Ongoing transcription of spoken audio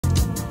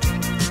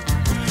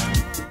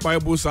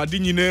Bible sadi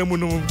nyina mu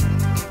no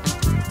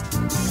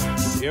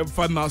ye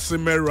fa na se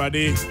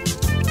merade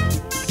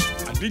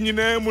adi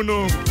nyina mu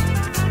no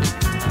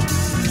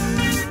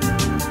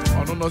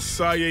ono no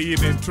sa ye yi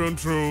ne tron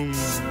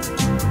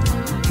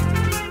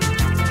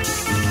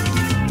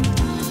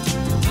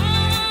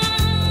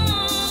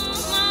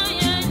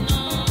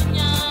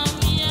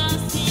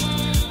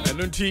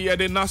enunti ye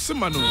de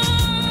nasema no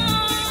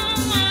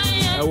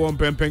e won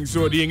pempeng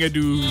so de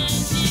ngedu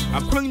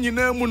akwan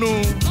nyina mu no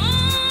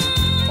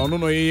ono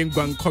no ye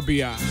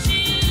ngwankobia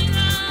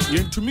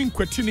yentumi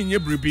nkwati ne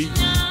nyebribi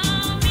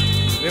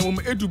na mum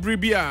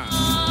edubribi a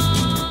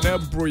na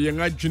bro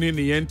yen adwene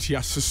ne yenti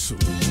aseso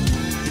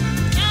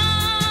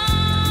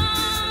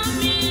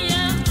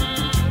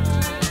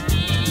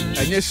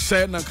anye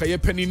se na kaye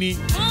panini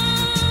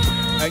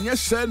anye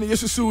se ne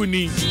yesusu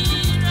ni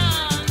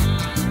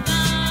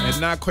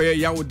na koye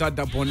yawda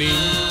da boni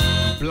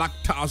Black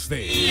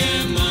Thursday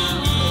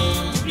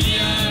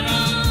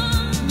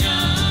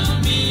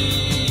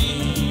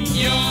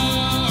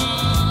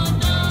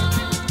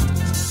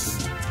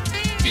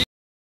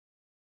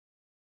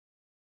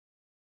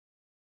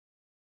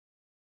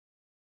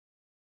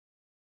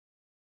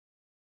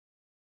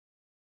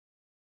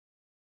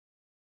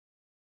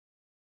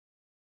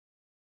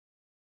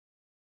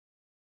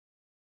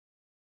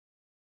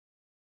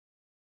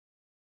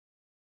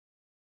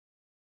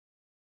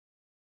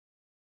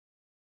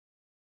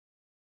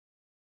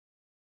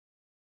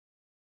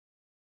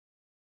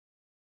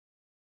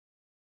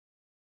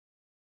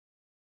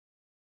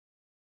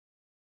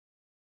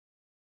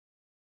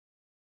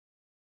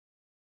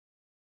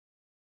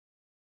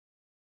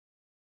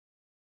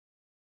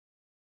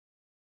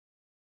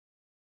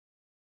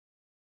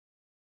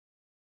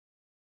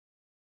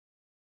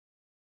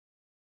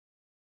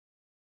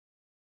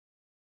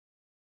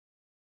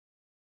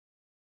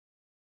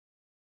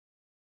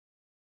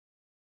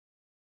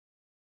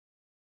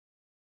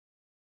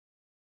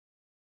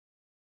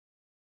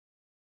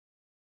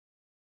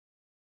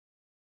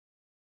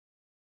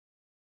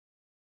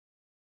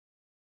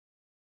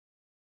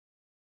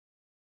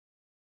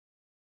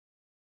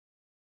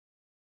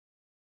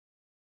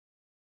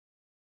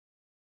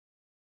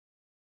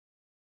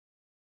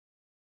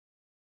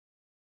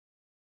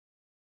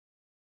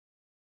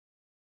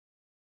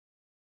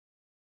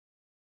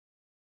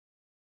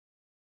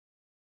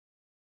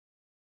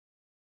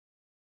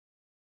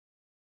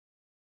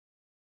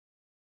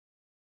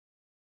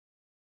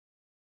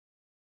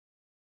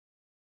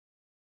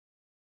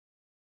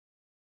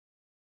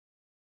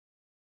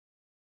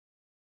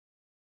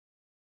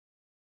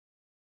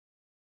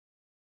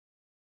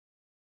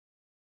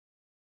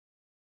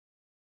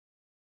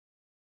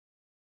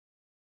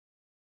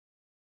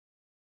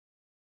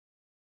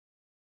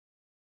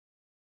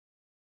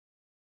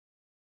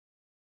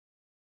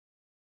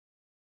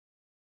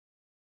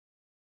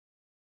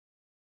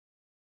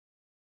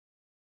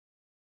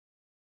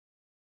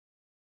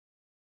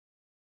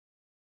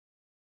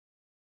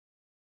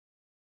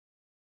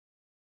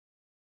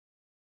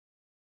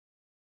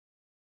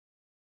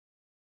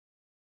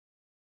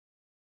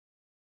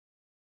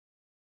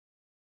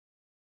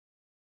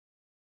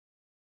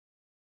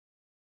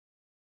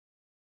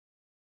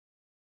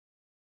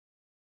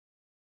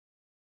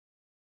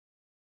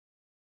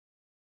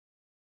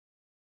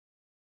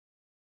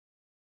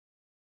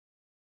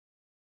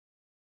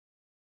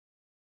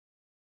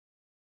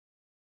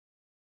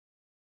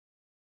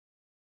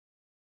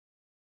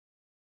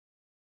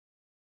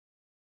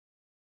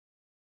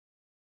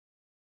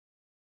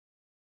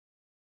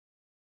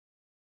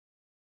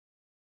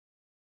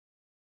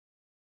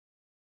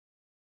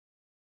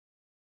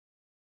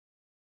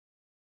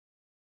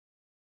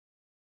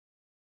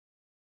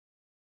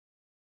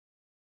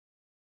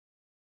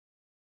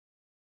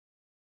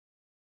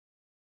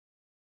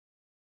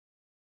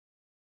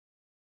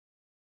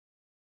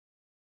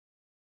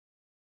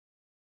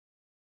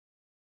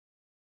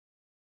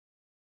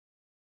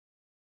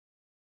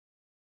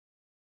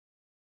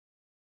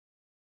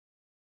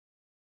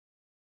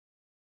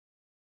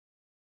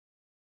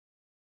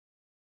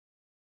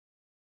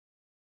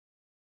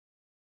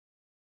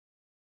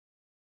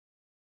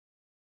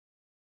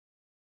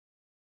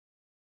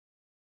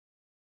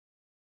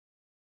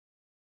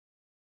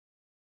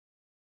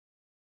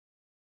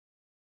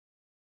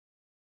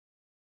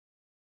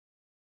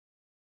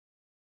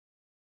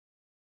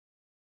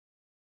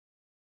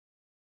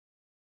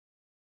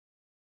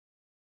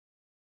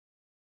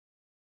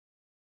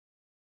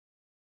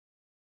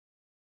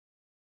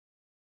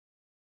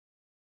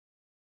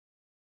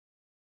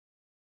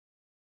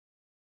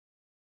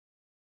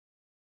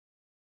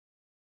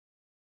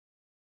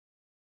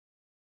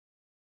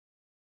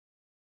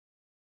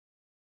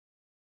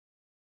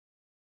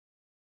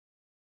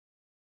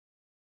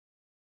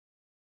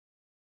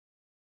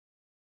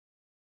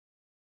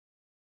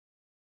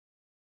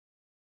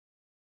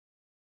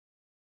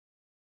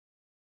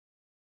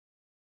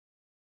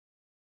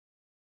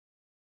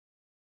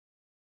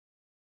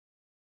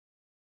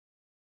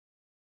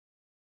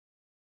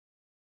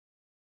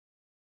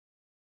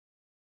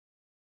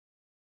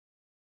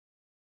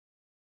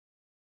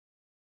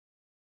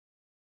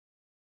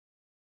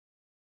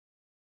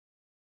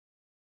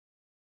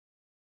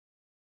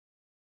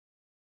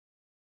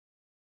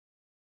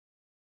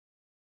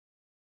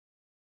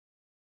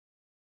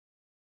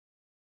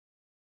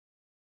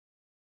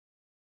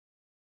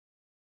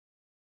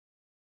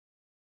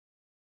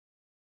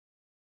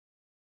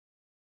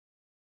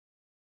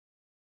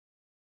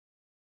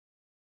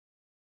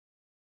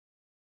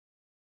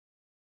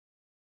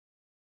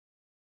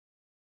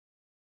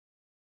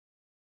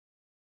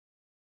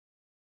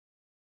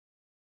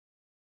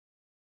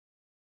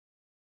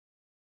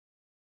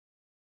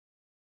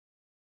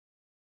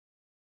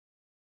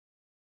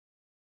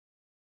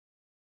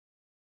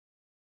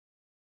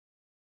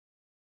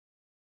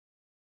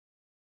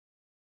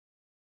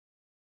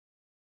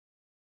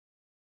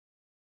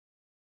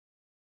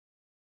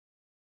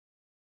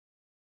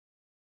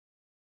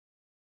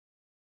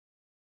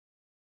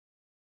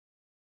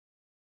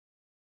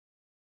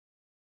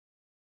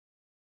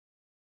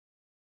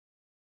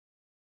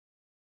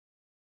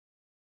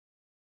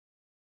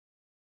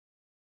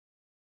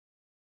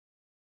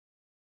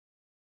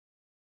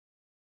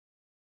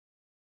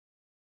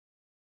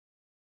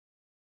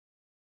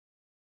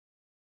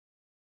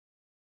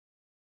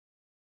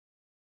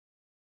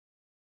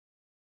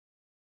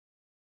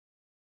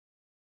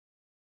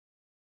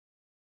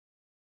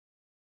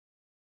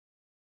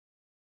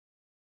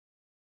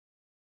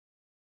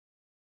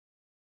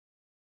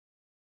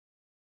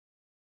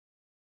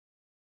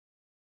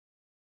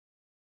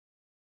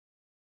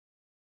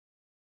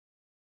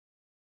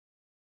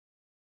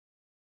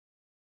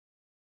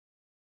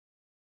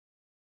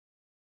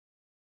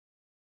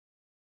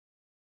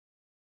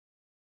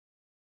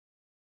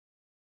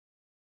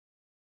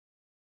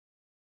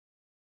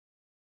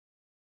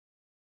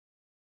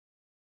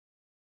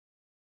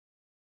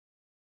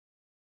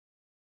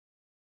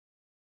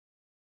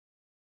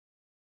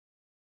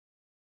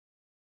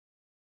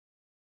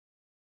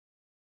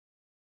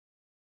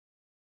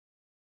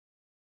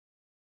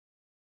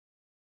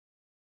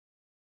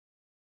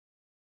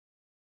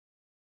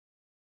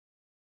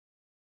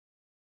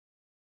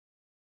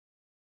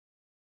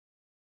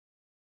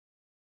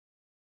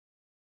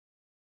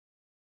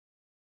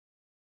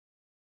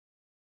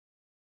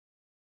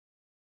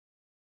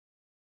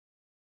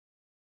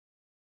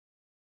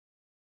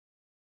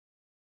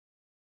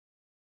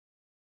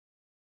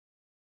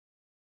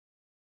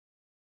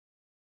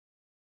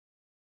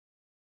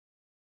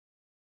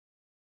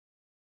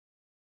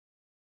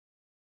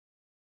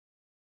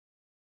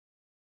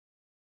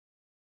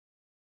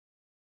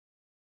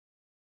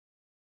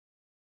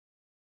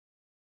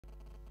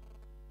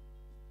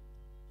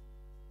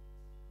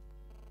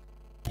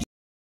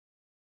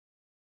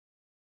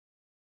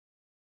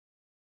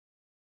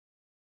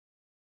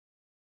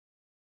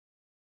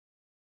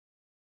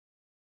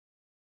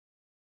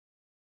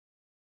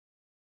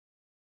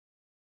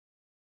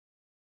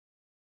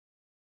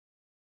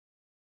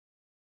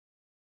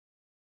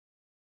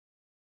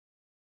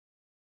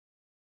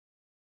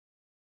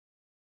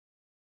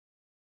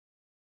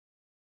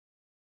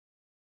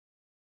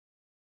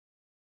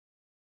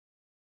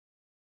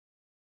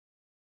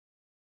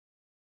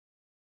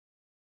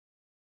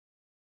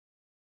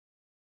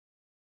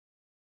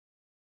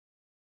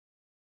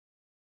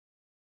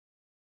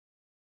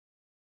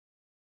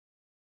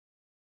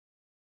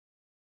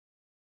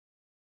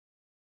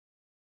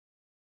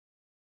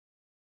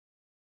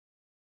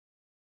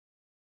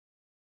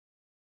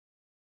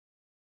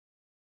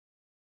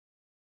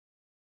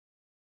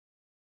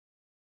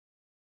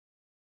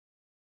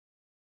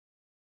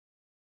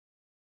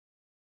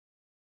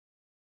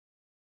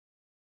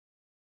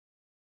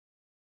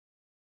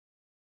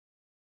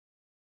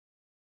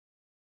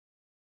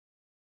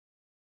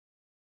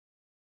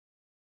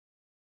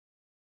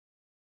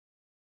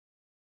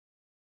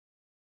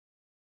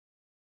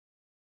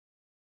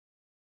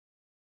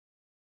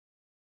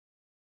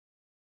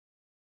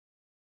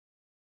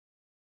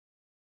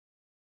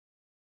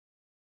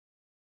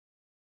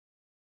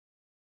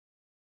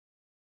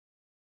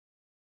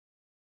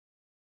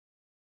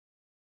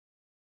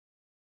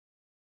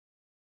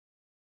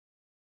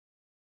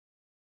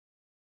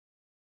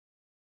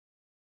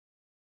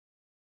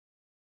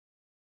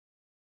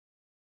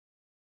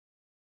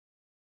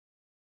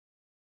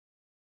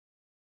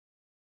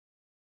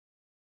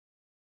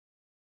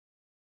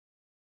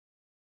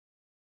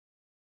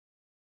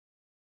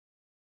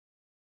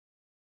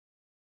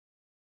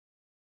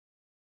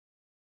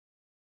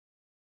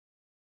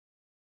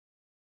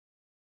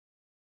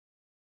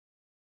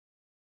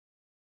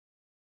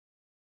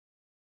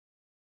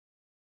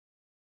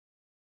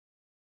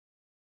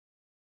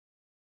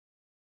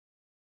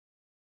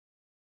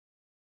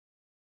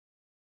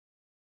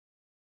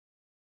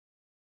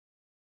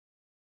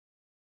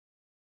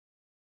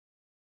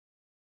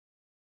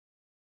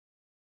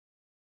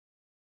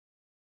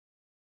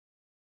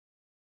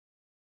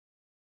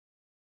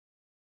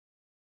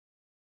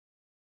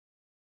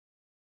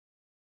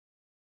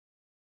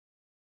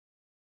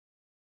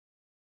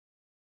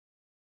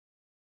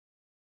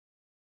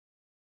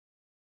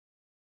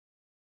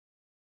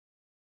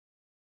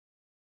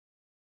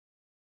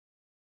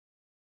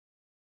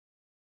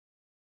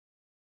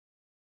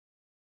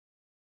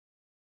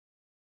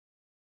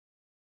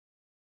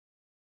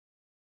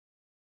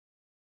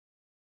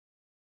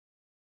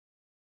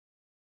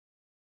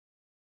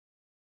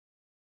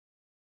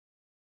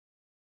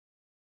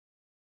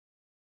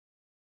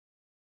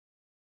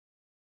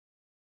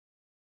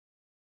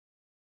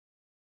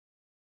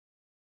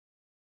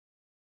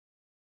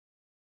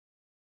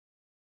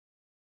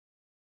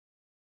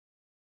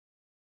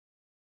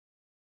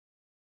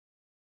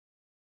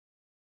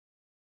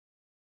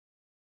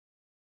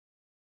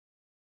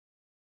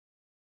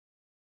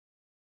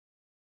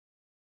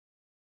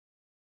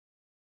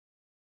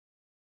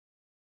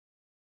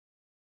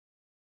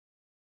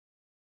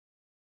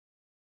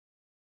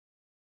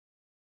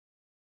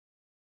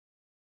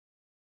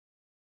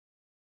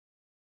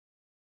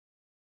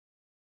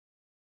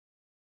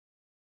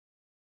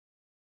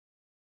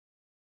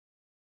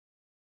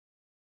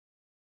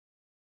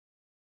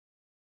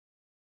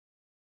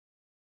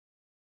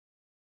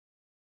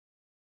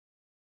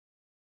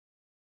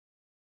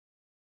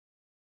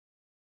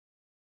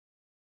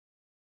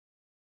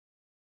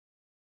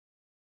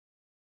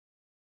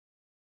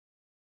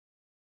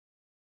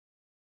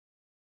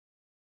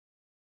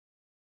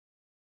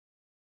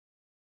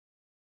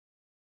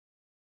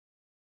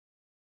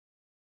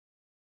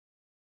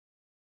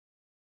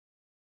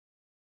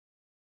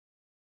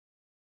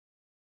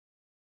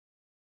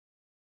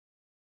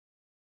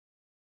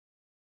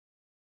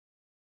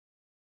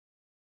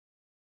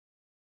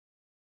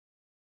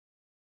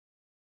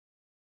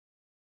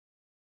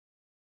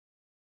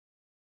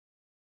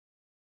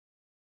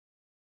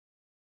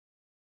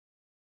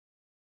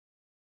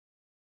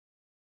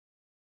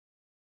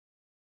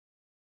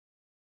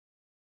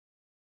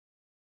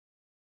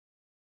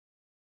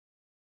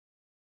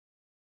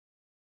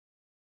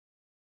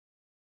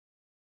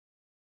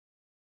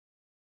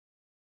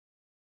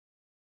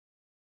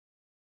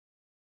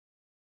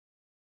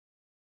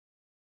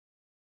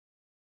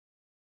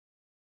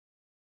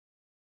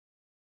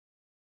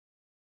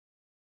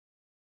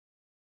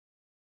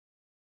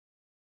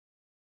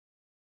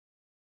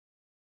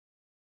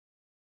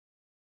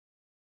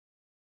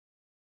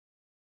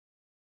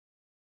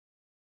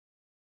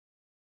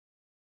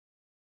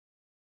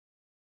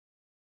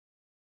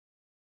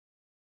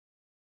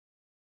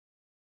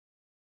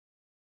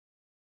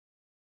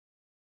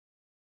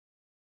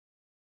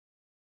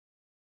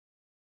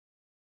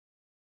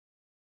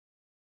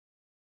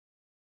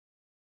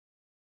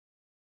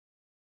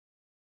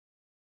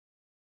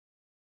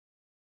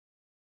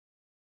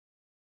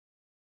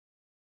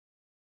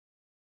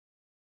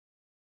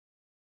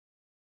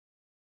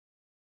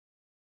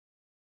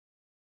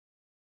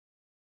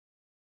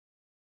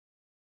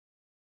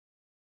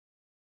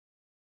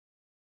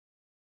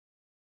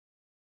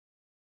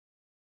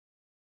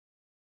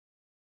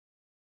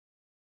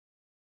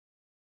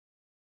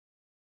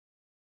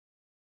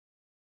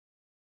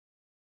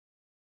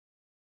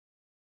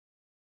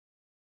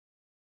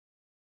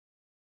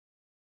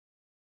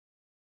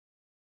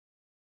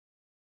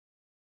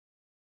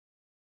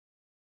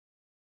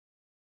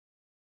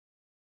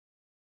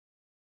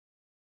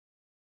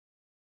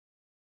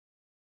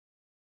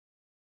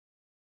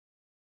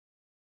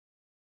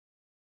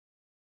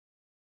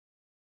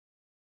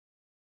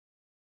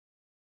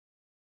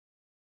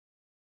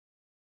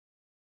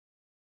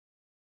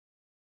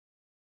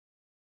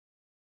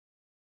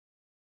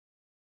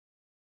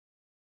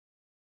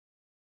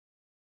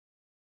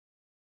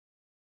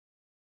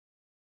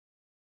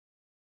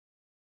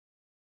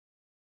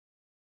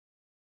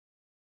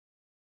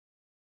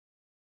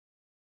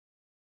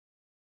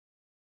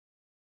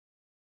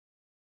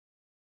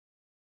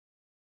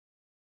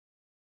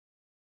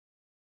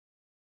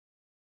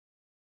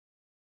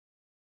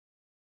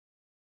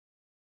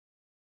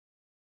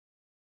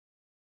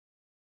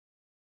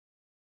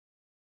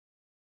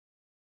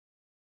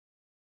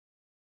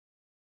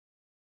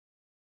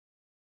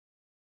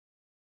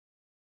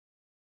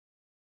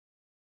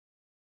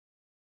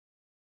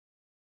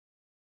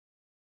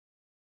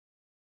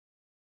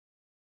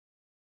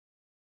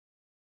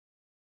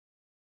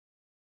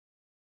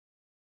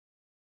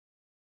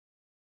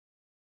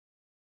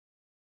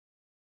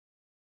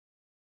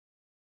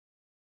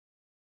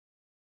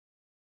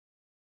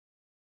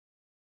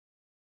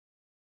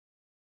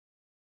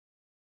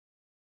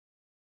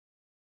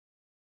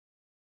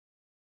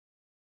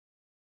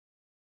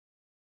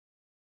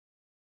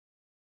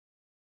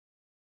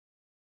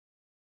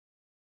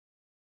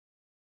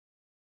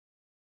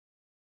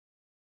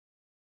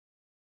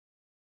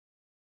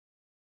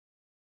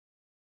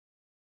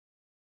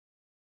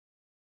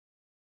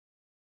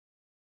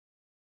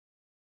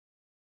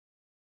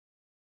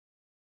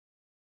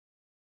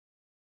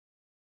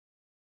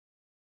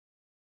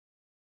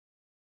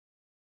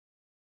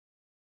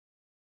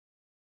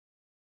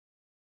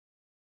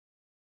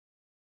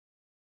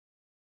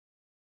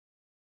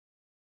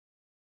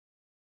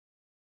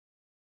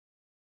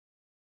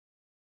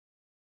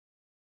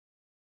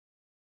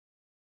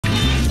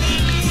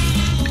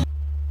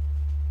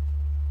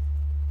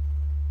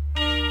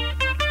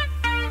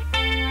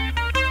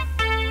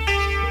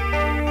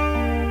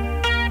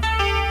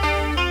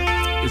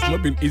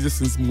not been easy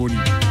since morning.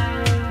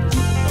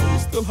 But we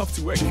still have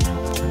to work.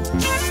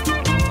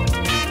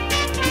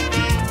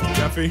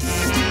 Jaffe.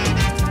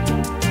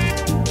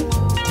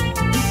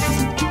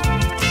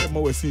 Get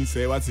more with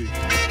say what's it?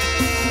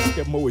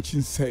 Get more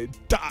with say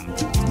that.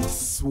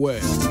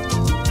 Swear.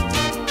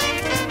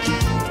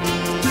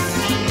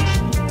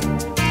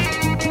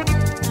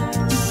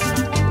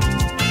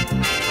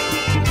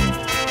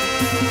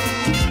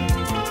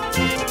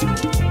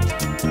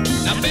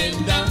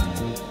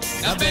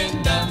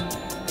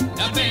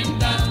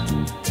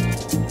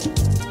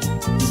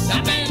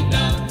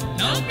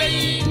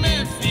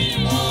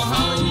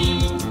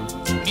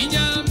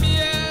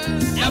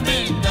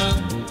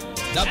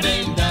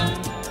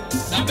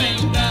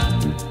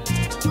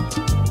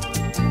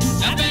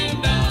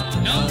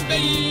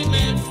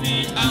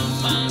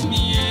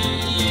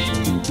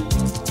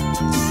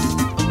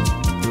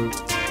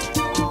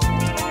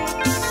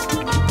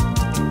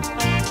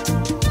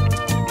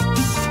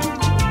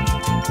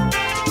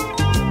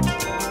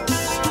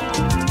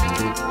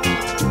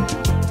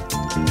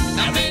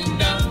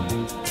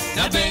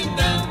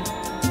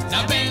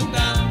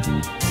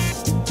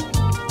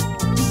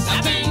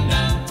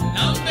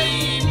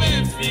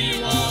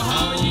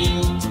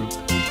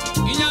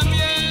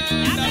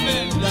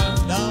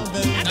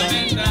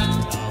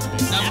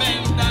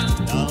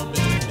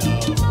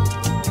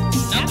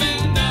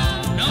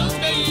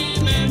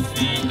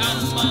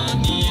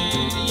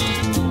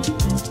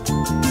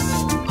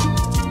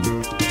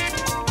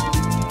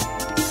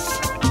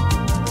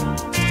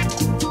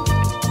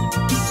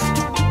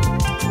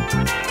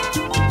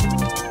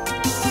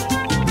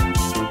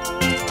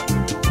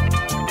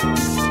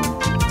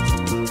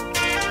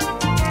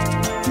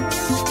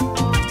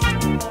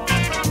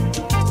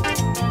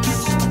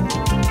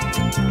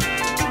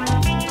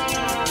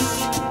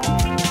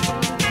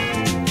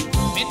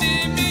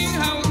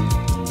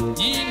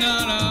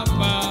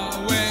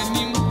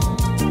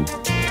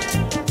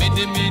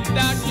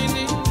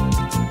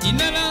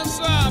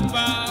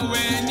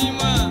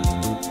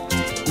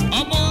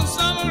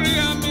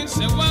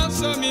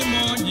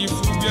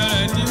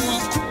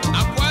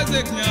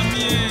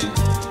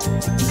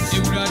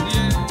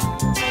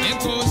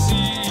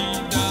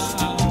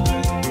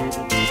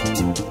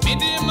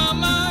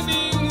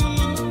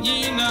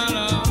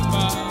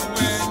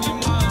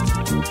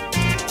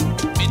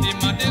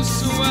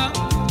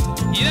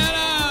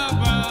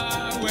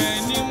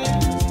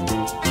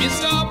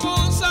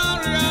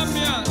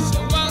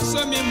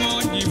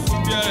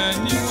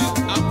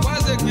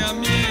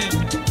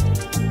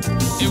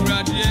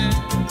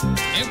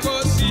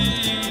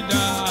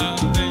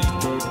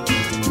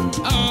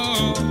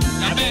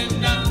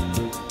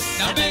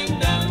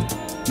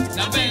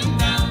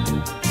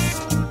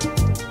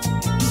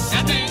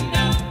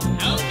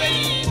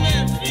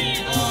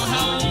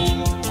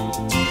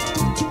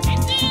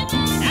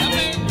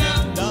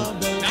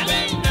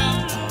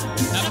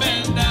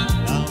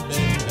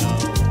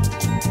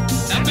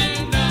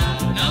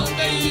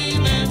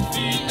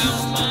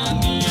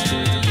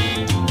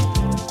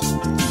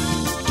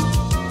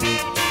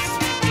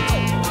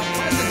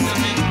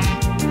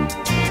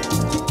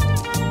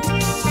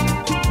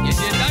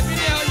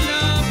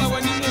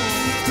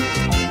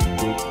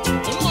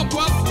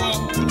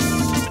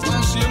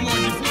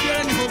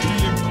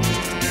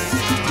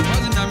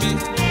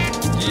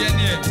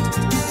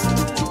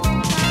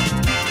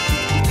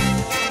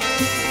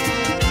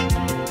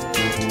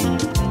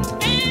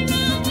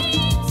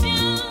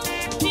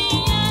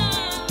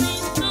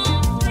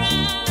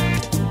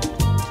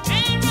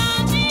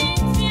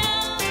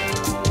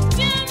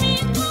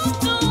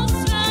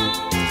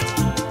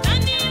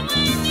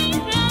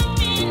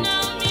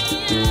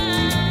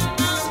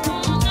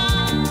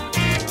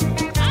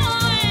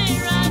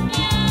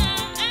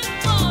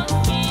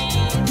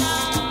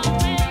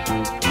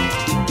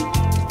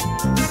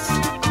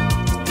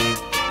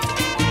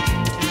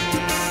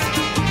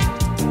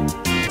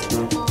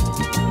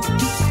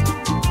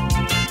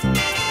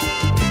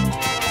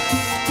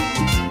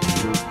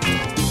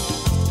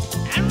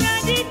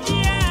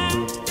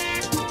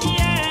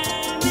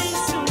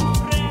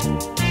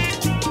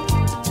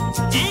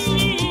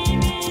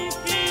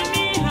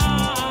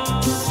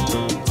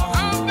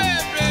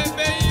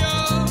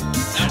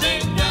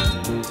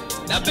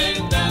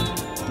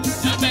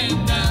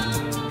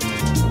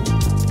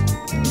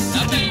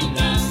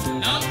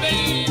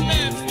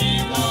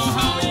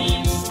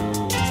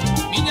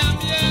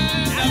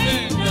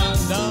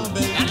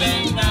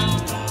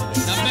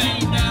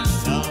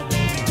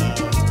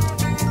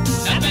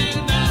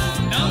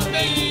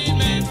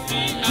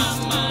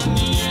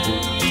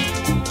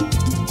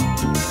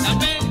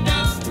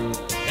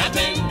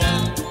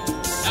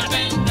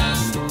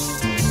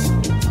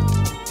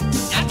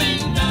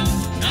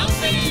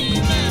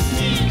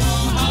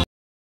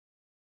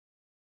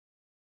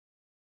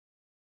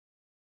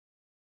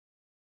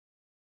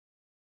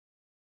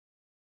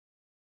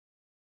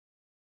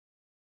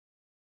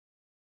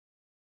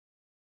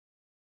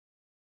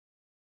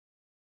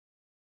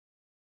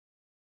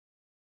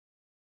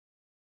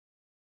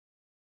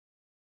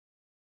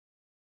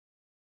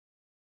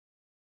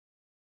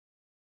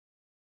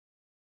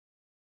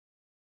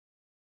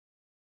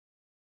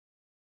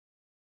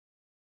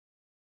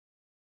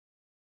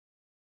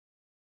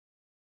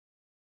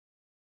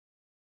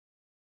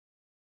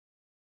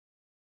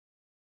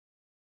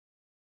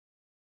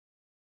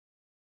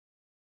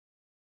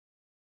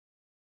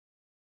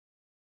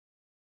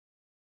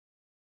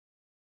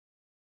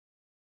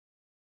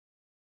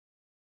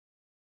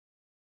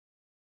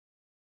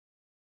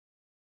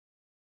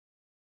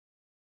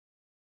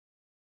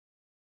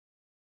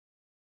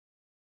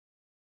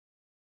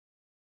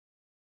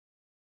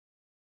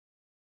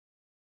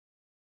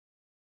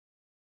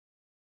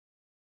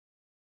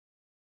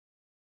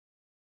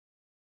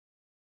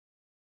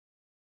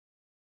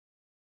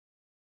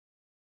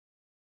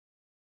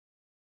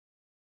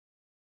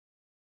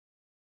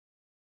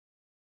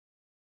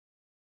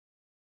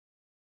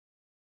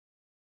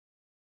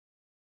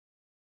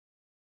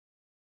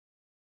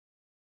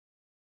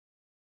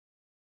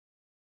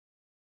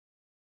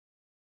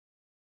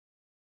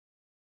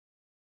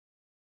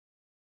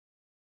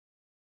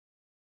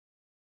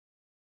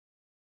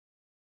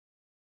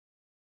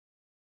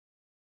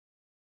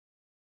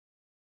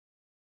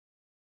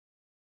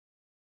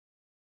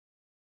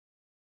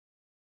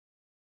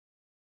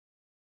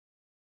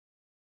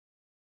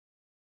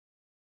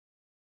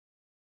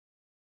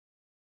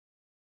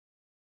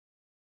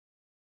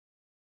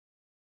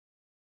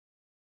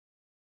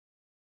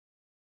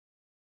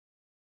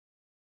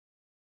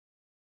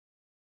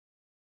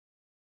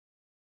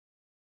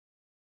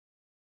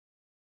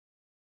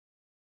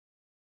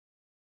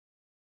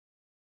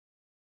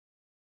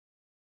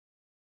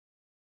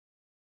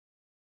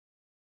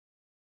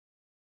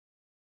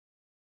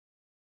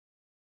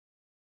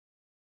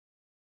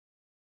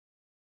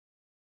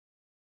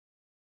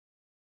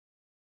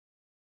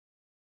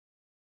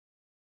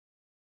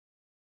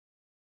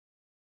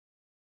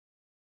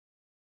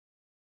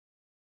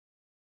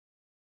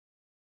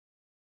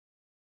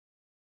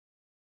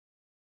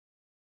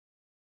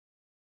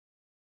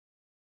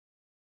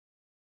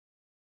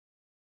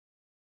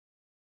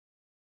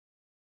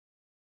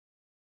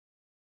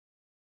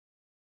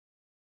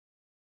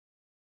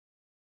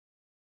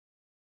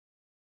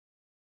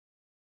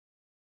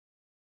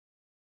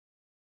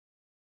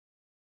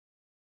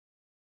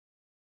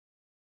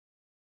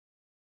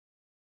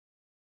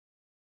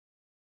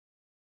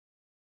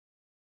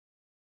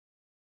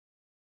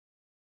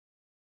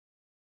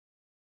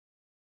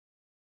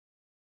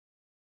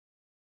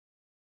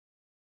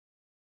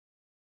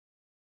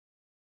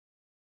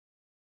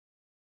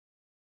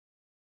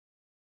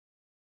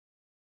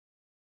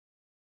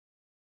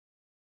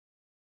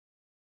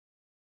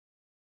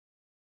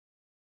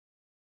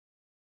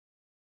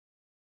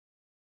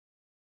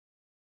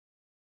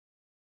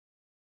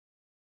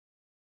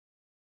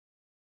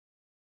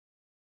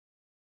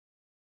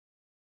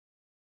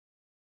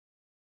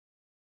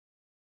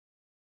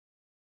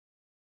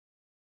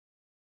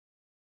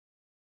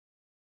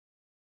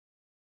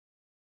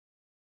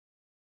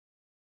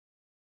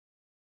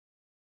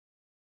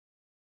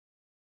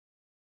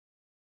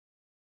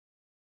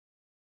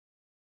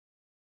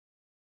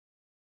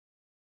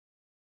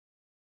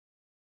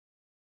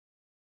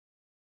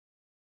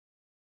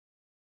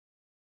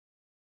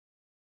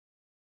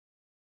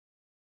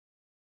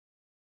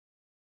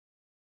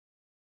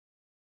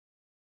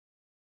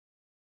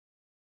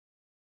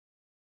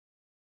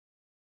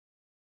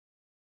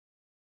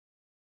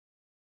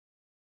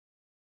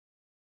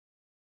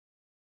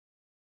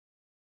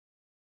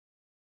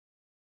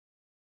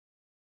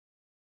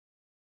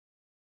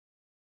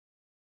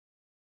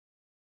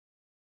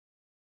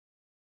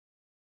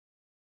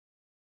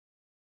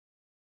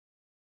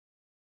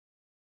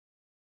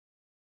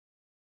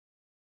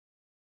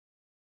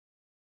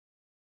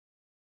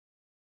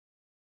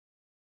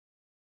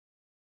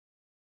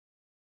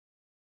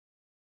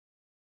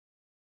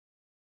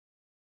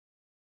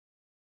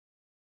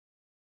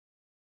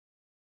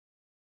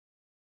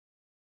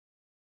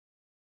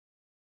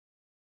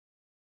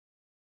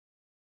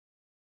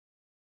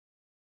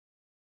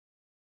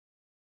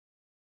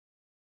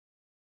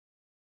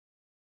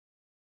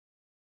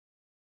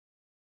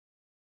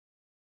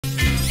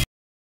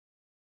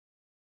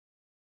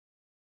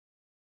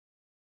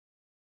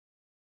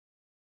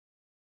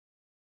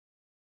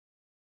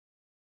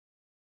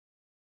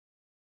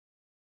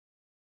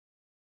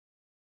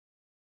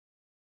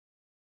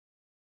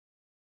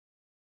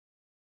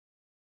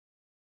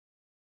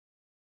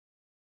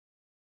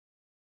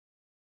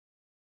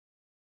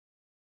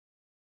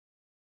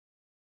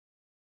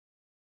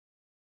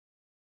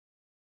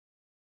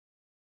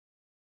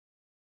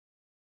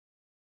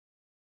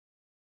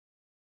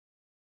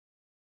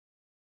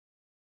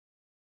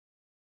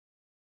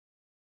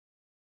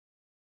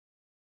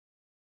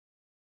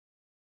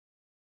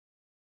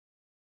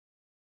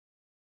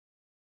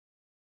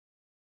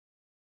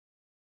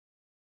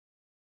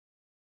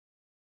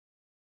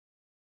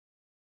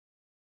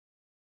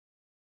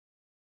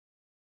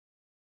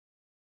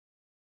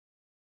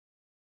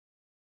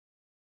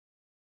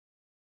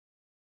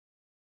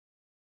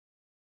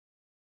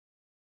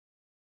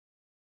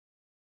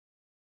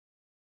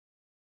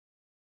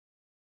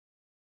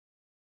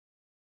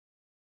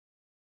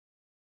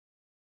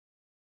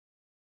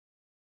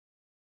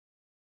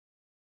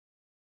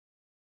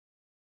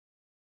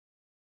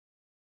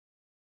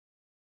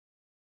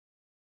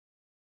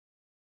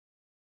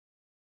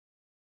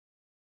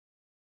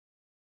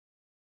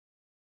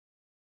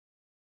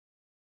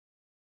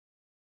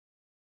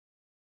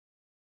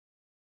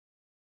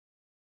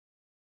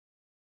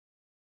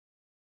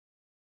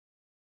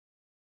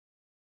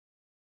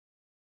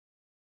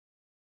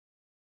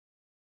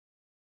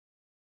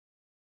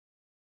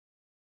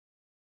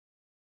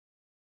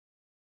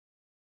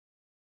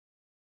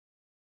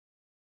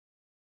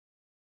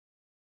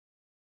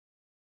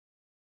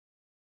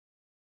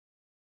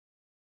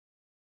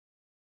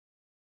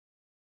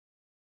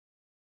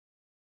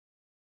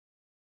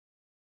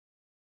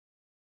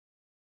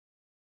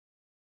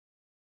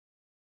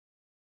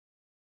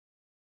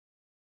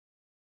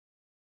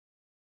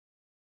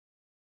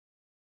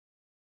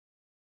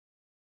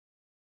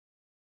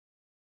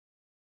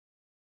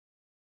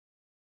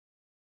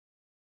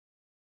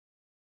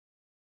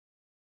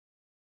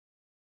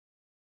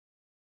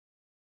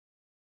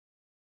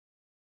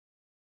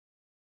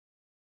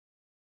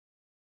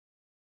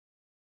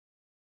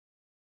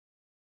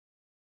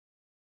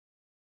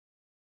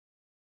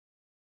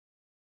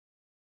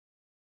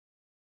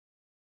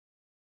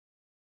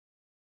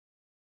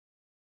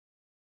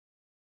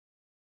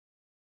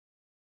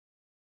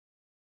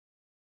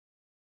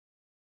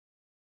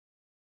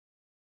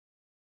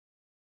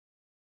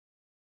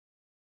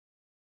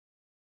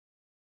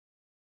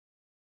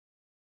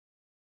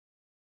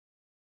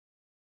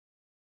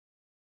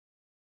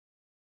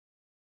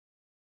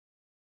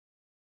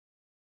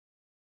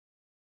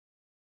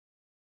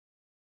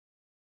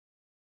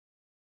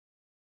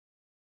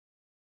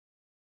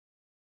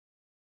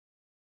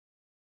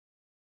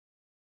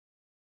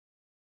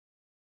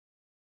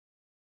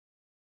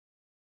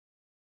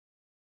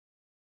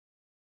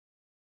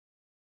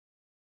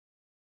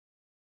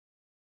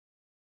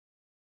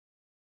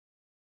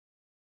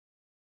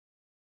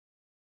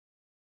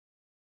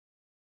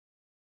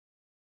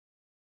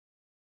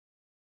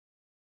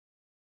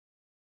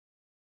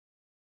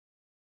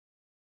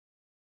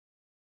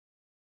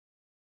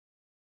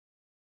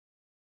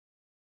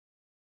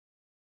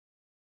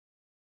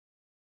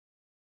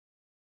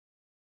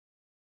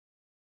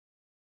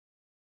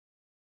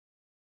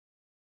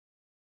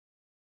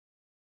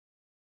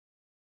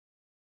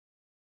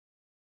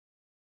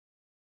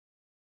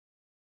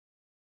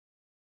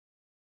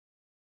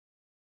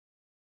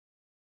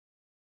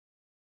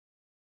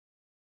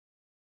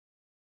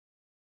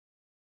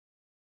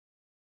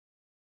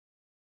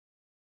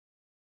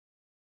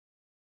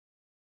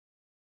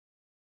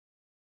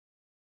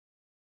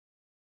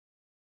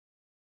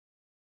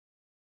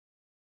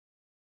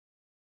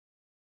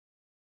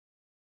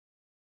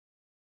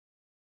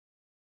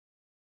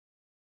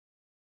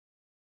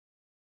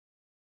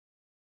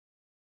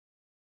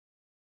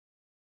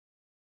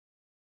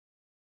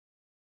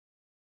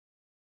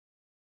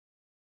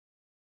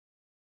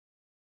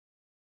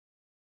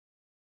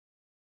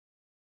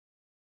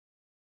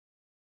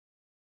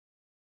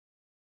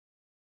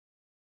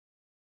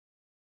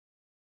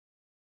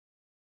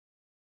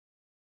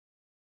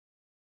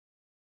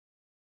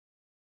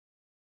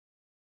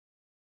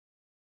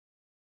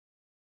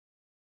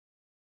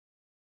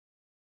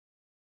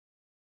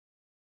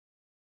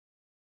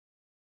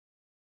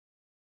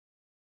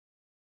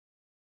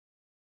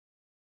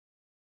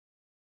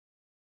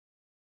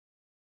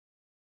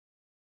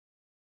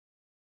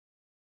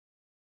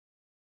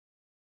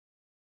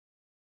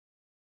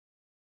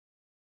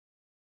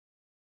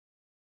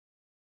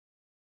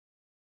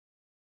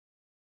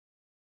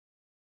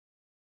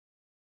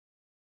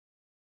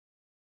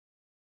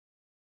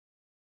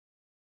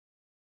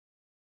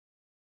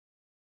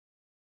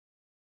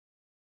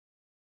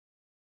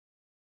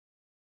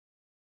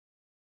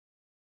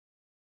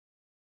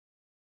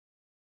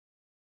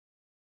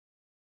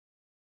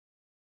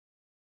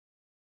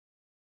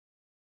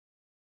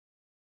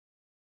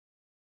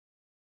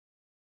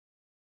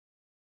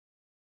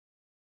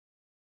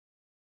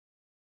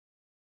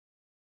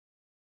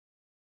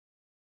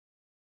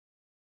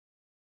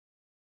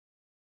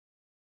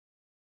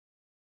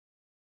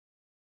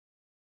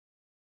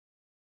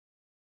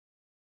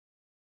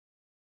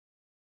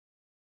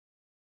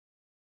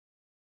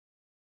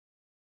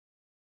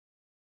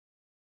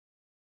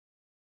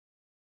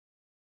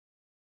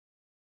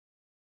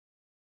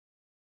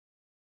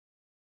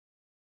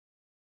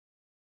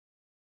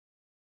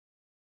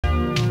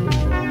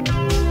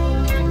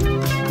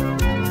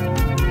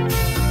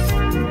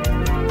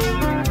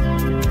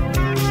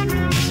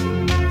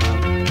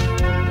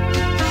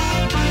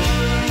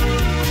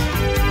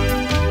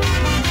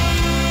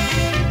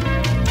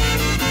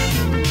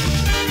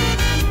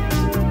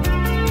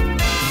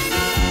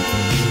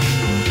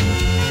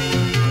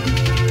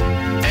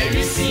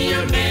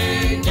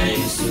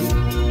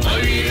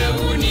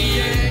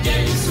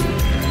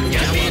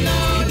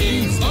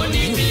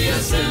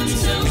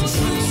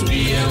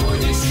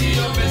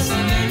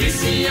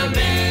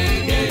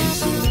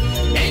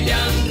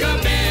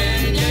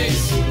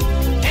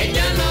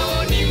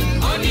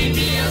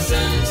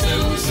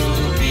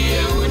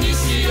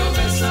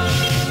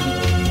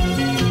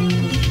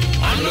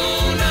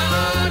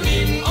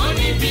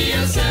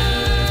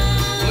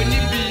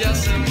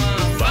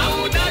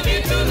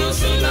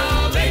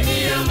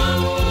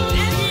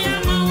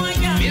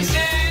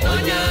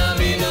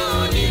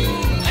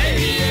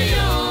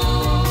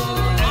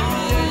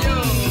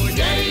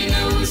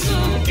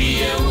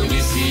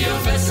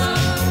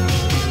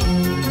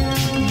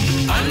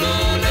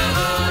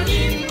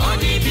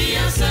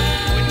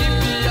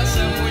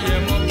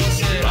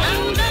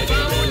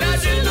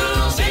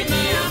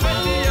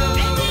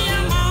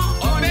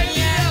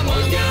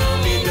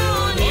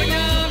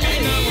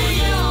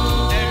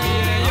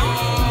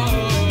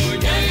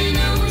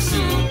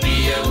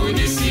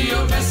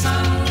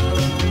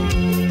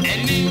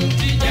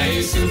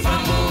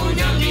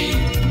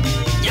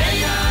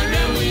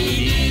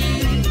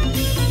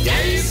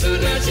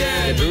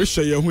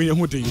 Share your way,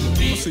 Hoodie.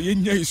 Say,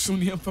 yes, soon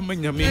here from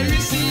Miami.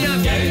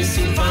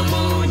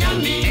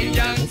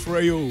 For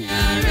you.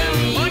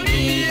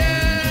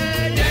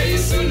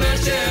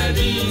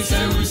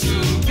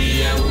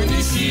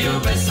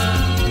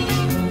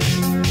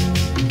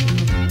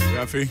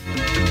 Rafi.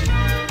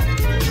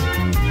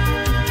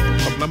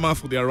 Up my mouth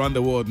for around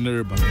the world,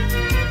 nearby.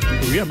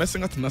 We are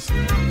messing up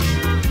nothing.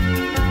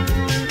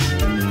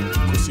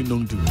 Because you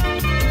don't do.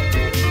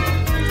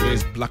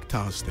 Today's Black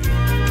Thursday.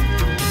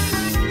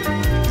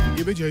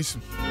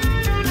 Jason.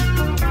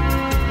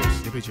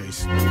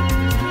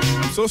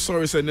 I'm so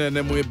sorry, sir.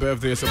 My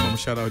birthday, so I'm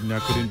shout out and I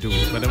couldn't do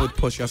it. But I would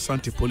Portia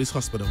Santi Police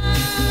Hospital.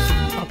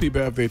 Happy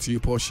birthday to you,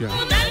 Portia.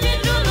 And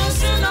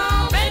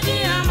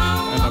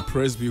I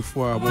praise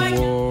before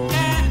the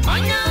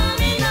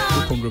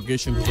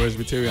congregation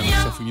Presbyterian and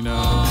stuff, you know.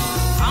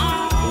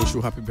 I wish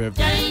you happy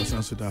birthday.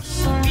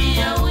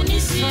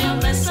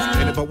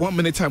 In about 1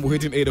 minute time, we're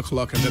hitting 8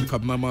 o'clock, and then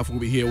Kwabena will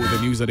be here with the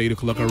news at 8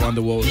 o'clock around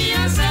the world.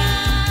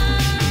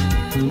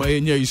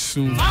 My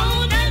soon. I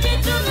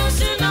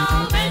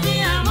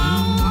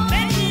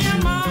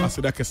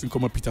said that can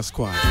come up Peter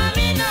Square.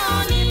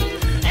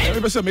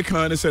 Everybody said, "Make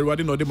kind of say,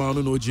 Roddy, no, the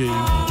man, no, Jay.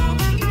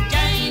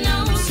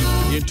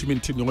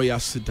 Intimate, no,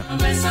 yes, sit down.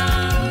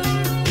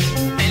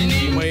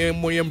 My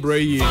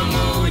embrace,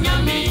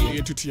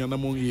 to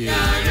Tianamon,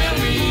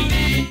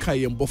 Kai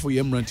and Buffo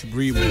Yemran to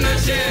breathe.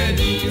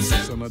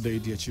 It's another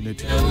idiot.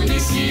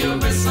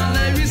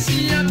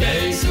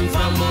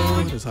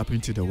 What is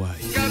happening to the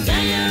wife?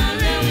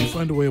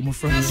 Find a way, my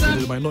friends.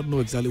 They might not know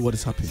exactly what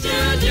is happening.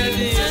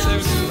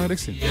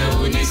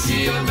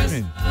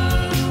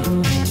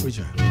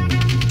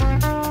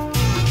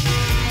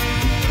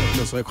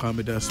 That's why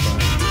Kwame does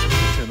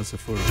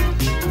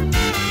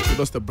he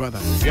lost a brother.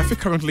 Yafi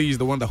currently is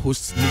the one that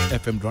hosts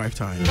Nick FM Drive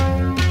Time.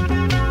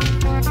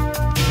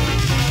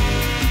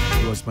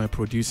 He was my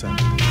producer on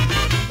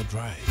the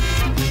drive.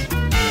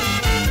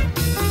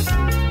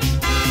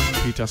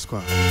 Peter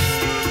Square.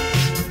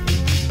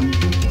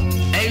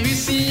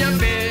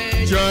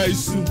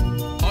 Jason.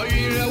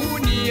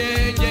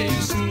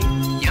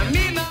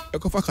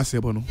 Ekofa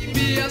kasebo no.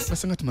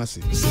 Masanga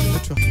tumasi.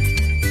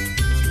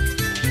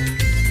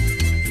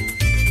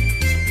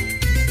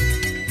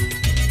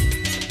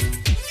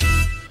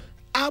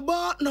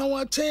 Abo na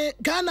wate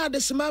Ghana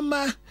des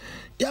mama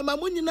ya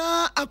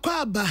mamunyina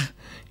akwaba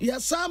ya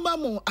samba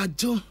mo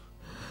ajo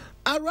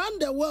around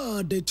the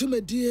world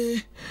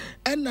tumedie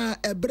ena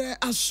ebre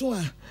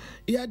aso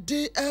ya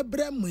de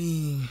ebre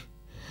mu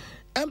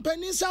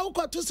empanisa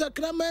ukoto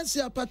sakrament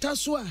ya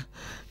pataso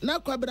na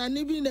Kwabena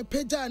ni bi ne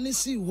pagya ni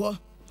si ho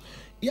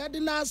ya de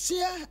na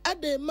ase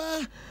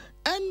adema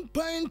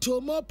endpoint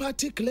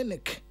homeopathy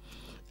clinic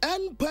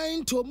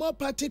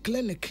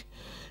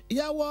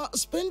Yawa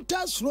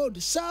Spinters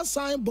Road, South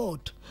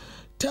Signboard,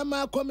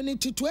 Tema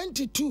Community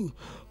 22,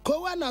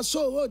 Kowana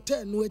So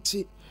Hotel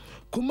Nwechi,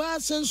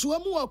 Kumasi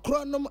Nsuamu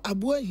Akronom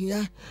Abue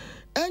here,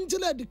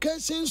 Angel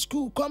Education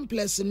School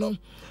Complex no,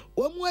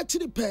 Wamu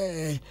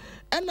Achiripe,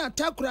 Ena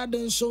Takura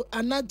Denso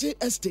Anaji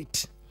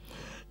Estate.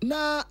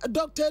 Na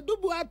Dr.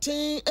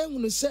 Dubuate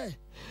engunu se,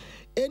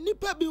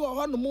 enipa bi wo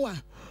hono mu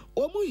a,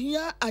 omu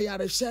hia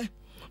ayareshe.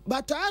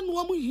 But I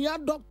know here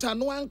doctor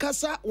no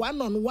ankasa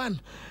 1-on-1.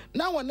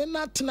 Now one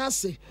na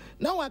tenase.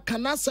 Now I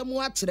can ask some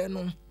water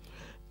no.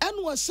 And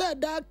was said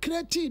that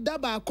creative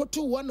daba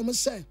koto one mu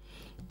say.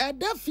 A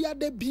defia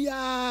de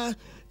bia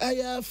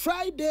a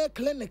Friday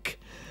clinic.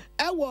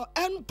 Our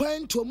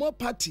endpoint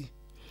homeopathy.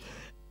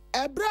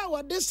 A bra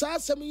wa this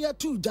asem year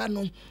 2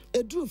 jano.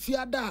 A drew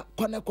fiada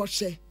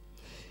konekoshe.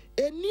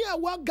 A near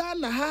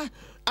wagana ha.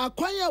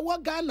 Akwanya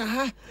wagana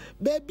ha.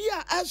 Baby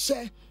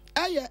ashe.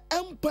 Aye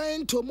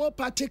endpoint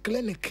homeopathy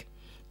clinic.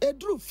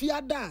 Edru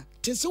fiada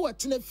tese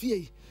watene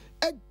fie.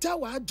 Eta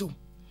wado.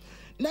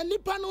 Na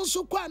nipa no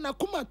so kwa na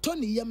kuma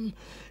toni yam.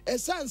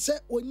 Esanse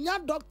onya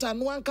doctor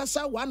no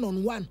ankasa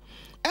 1-on-1.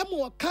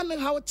 Emo kan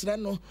ha wotre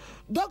no.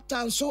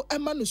 Doctor so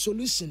ema no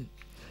solution.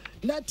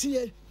 Na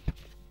tie.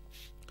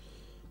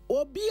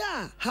 Obi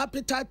a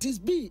hepatitis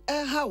B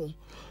how.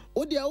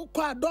 Odi a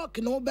ukwa dog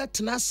no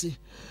betenase.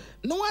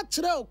 No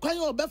watre okwan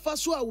obefa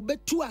so a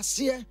obetu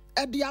ase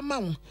ede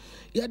amawo.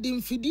 Ye de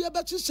mfidie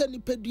betese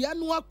nipadua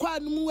no akwa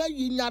anum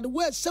ayi nyade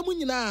we sem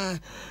nyina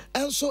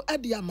enso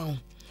ede amawo.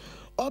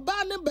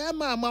 Oba ne be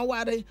ma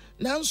amaware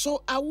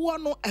nanso awo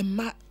no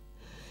emma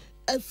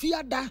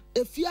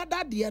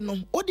efiada de no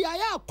odi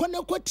aya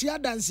akone kwatia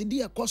danse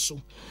de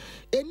ekoso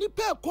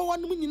enipa ekwo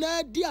wonum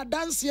nyina di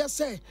adanse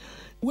se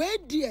we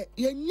die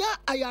yenya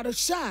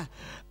ayaresha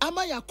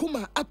ama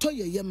yakoma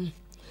atoyeyem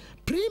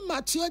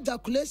premature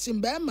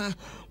ejaculation be ma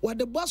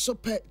wode boso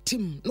pe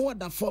tim no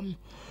wada fom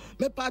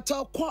me pata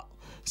okwo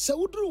se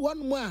wuduru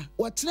wonum a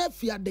wotena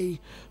fiade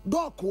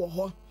dok wo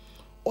ho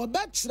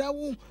obekire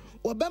wo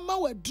obema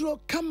waduro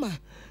kama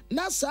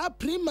na sa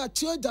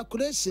premature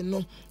ejaculation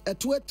no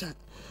etweta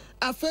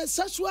afa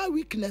sexual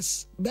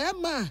weakness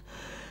bema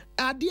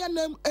ade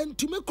na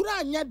entumi kura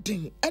anya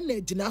den na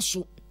ejina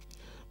so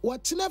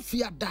wotena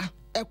fiada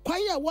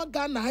ekwan ya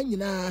waga na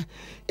anyina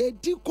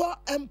ediko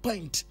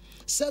endpoint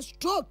se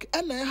stroke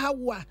na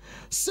hawa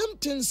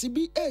symptoms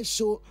bi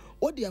show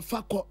odi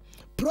afako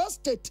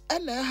prostate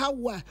na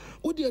hawa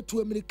odi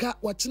etu america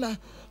wotena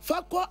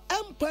fako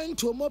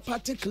endpoint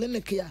homeopathic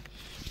clinic ya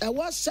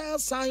cell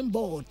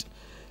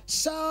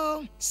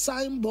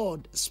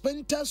signboard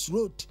Spinters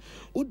Road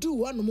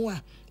udu one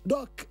more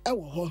doc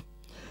ewo ho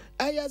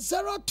aya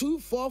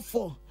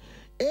 0244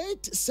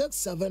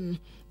 867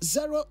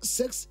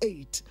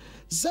 068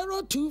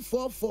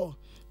 0244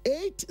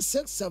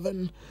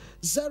 867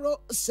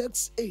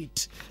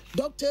 068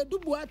 Dr.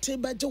 Dubuate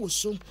baje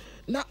woso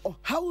na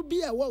how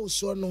bi a wo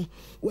so no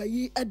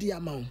wayi ade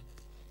amawo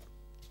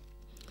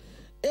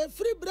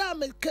Every bra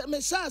me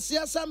sa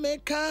siasa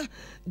meka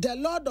the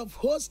Lord of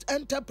Host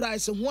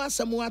Enterprise ho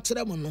asem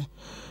watere mo no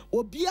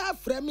obi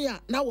aframe a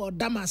na wo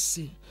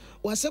damase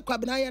wase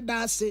Kwabena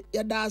yeda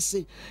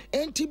ase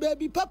enti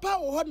baby papa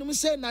wo ho num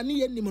se na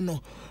ne yenim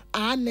no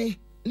ane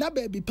na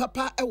baby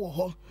papa e wo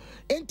ho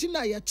enti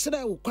na ye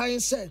kire wo kwan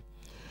se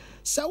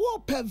wo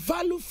pe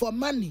value for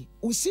money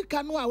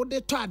usika no a wo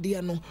de to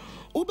ade no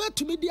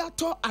ubetumi di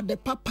ato ade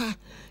papa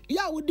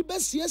ya wo di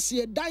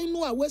besiesie dan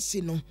no a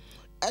wasi no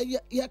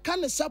ya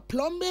can say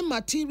plumbing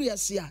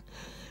materials ya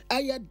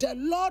the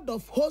Lord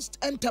of Host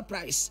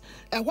Enterprise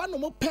one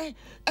mo pe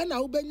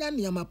na ubenya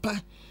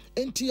niamapa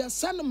enti ya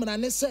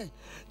sanumrane say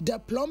the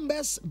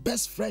plumber's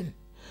best friend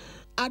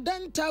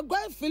Adanta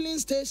Gwai filling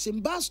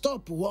station bus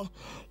stop wo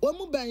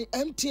mu ban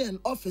MTN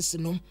office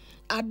no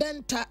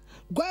Adanta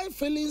Gwai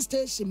filling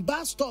station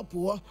bus stop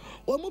wo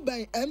mu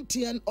ban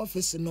MTN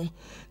office no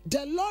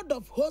the Lord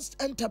of Host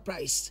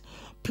Enterprise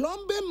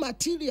plumbing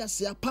materials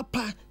ya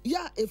papa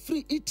ya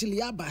free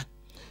Italy aba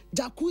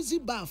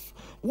jacuzzi bath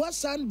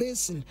wash hand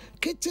basin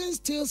kitchen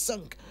steel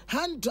sink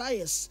hand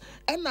dryers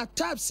and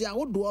taps ya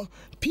wodo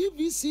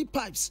PVC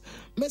pipes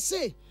me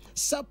say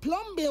sa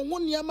plumbing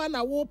won yama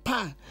na wo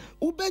pa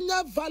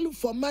ubenya value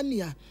for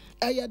money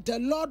the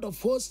Lord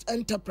of Host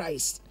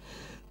Enterprise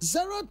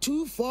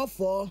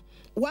 0244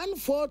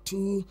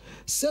 142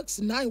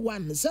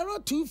 691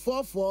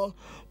 0244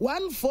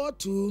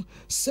 142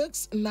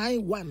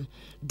 691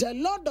 the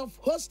Lord of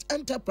Host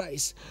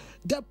Enterprise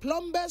the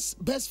plumber's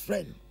best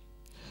friend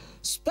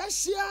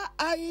special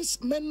ice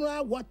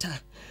mineral water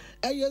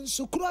ayen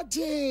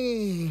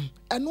sukroje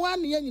enwa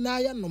ne nyina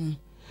yanom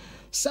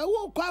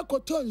sawo kwa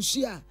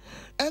kotonsu a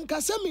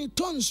enkase mi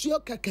tonsu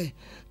keke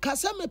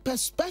kase mi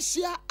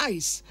special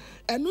ice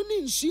enu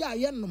ni nsu a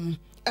yenom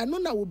enu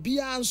na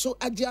obia nso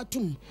age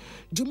atum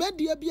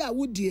dwumadie bi a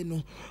wodie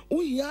no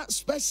uhia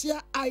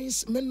special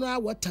ice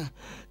mineral water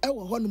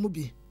ewo hono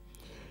bi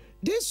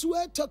this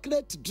way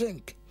chocolate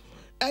drink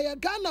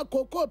Ghana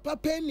cocoa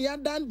papa ni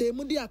adande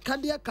mu di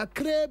akade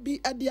kakra bi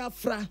ade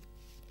afra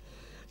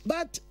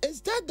but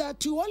instead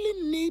that you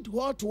only need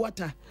hot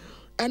water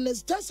and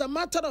it's just a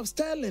matter of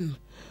stirring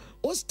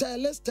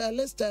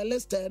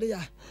stir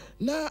ya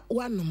na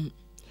wanum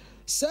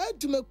say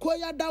to me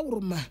koya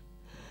dawruma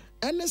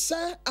ene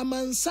say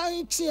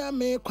amansan tia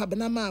me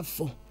Kwabena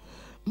Marfo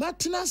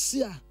matena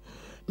sia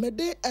me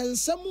de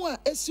ensemu a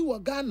esi wo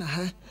Ghana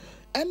ha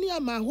ene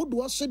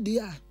amahodo so de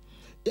a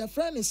your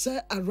friend is say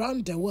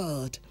around the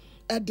world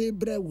at the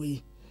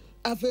brewe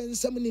afen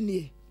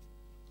semini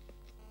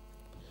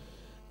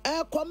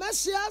a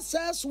commercial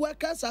sex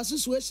workers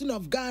association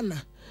of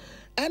Ghana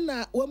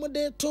ena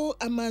womude to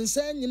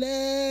amansan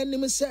nyina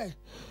nim say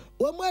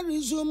womu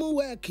resume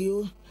work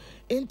you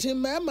inti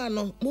mema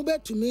no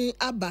mubetumi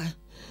aba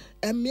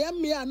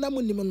emmia na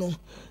munim no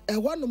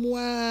ehwonom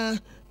a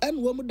en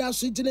womuda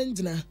so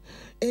gyina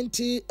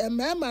inti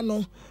mema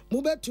no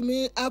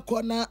mubetumi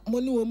akona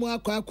moni womu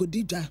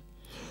akodidwa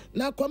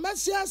na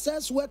commercial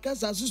sex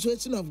workers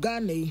association of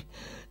Ghana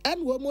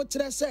and womu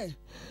kire say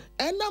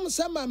enam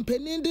sama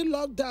mpeni di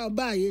lockdown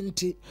ba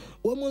yenti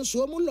womu nso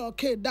womu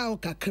lock down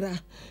kakra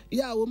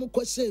ya womu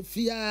kwose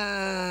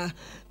fia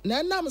na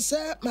enam se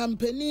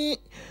mampeni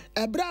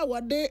ebra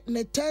wode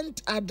ne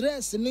tent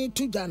address ni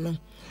tudwa no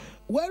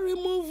we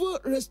remove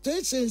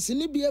restrictions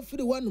ni bi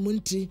afiri wanu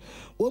munti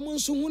womu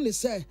nso hu ne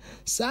se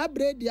saa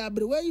bredi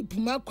abrewa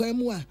ipuma kwan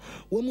mu a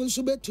womu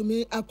nso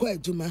betumi akwa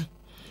adwuma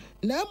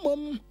na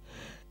mom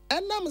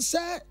enam se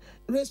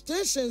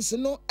restrictions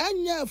no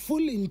anya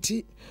full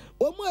nti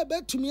womu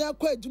abetumi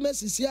akwa adwuma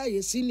sisi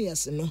aye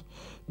seniors no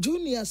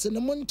juniors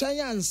no montwan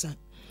ansa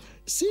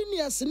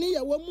seniors ni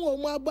ya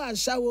womu aba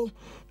ahyawo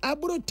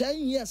abro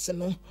 10 years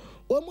no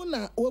womu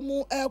na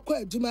womu akwa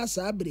adwuma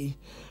saa bre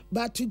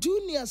but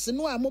juniors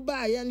no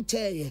amoba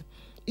yenteye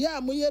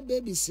ya moye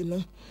babies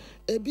no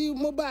ebi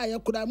moba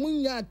yakura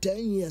munya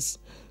 10 years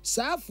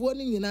saafo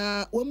ni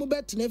nyina womu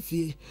betene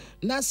fie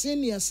na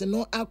seniors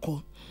no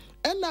akọ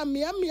ena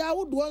mia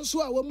wodo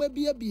nso a womu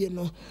bie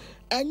no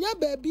anya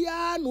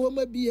baabia na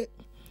womu bie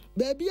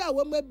baabia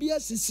womu bie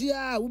sisi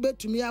a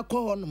wobetumi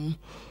akọ honom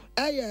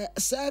aye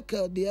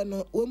circle de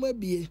no womu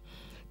bie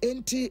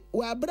enti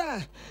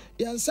wabra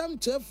yansam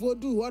chefo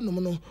du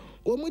honom no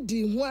womu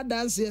di hu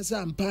adanse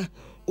esampa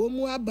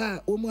omu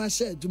aba omu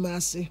ahye adwuma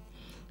ase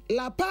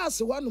la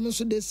pass wanum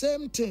so the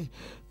same thing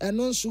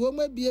eno nso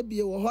omu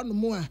biebie wo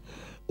honom a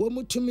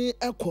omu tumi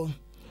ekọ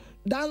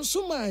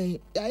dansuman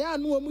ya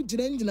anu omu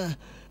gyinagina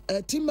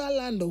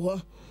Timberland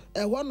ho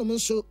honom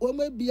nso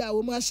omu bia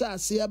omu ahye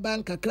ase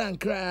banka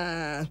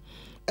krankra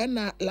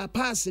ena la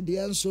pass de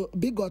nso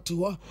bigot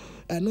ho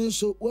eno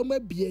nso omu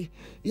bie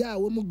ya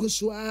omu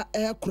gusua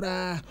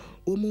ekra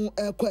omu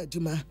ekọ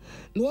adwuma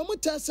na omu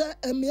tase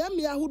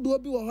emiamia hodo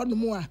bi wo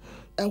honom a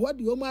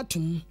ehwadi omu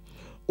atum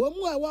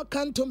omu a wa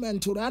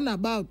cantonment run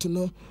about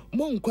no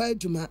monkwa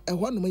adwuma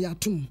ehwonom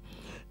yatum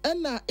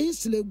ena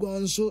isle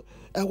gonso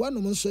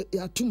ehwonom nso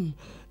yatum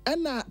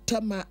ena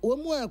tama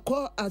omu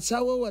ekọ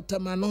asawo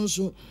watama no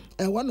nso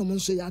ehwonom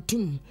nso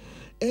yatum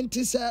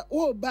enti se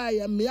wo ba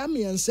ya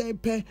miamia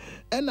nsepe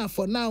ena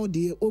for now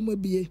de omu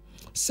bie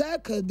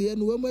circle de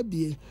no omu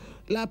bie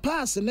la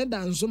pass ne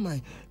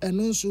danzuman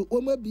eno nso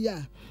omu bie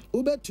a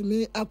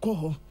ubetumi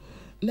akọ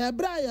na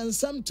Brian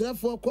Sam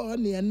trefo ko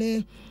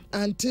ne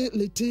anti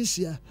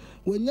Leticia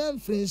wonya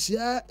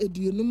mfrensia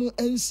eduonum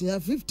ansia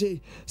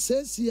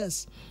 56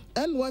 years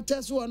and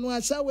watches one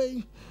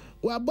asawe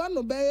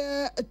wabano be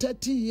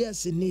 30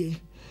 years ni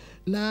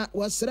na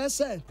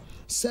wasrese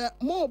se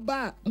mo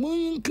ba mo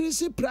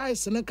increase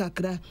price ne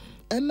kakra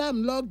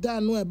enam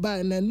lockdown no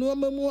ba na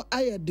nuomamu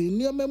ayede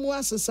nuomamu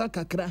asesa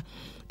kakra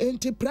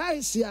enti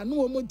price ya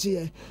no mo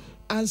je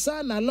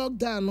ansa na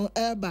lockdown no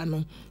eba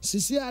no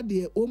sisi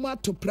ade o ma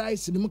to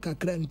price ni mu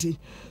kakra nti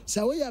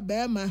sa wo ya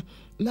bema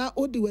na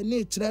odi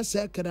wani kire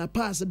sekra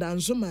pass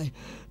danso man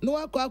no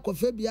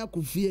akwa bi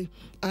akofie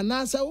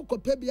anasa wo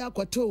kope bi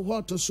akote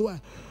hot so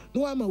a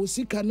no ama wo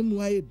sika no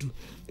mu ayedu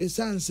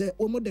esanse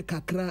wo mu de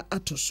kakra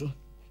atoso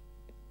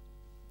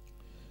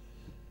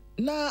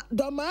na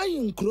doma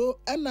yinkro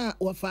na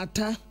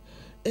wafata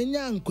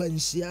enya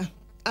nkwansia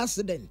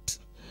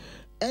accident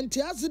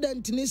enti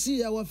accident ni si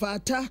ya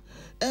wafata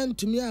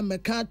entumi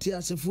amekati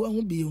asefo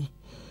ho bio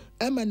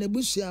ema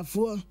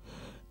nebusuafo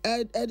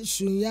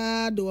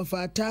sunya de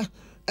wafata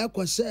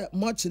ekose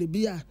mochiri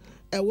bia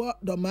ewo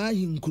doma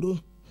hinkro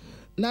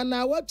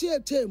na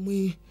watiete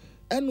mu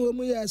enu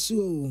omu yasu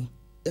o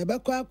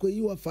ebekwa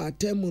akoyi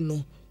wafata mu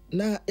no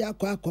na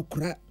yakwa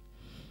akokora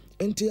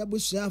enti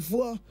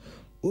abusuafo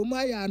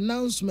Oma ya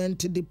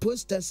announcement the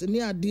posters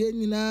ni ade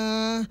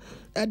nyina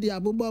ade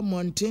abobo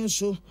mountain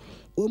so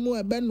omu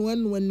ebe no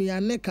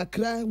anuane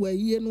kakra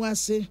wayiye no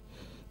ase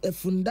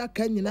efunda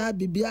ka nyina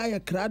bibia ya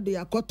krado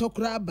ya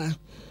kotokra ba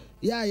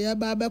ya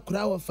ba be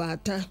kra wo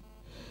faata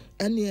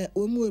ene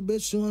omu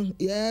ebesu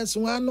yes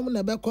wanum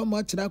na be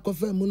komo kira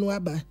kofa mu no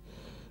aba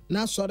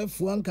na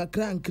sorefo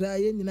nkakra nkra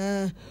ye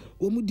nyina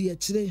omu di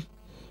akire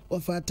wo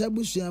faata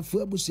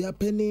busuafo abusua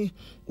pani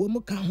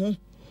omu ka ho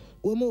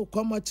omu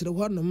komo kire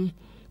honum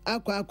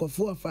akwa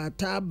akofo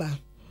faata aba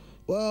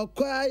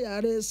Wakwa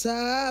yare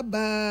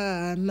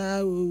saba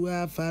na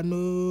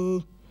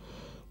uafano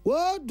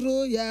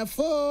Wodru ya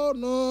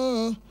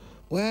fono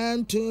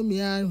Wantu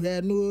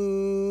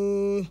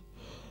mianwenu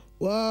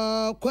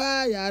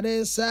Wakwa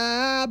yare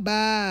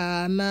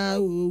saba na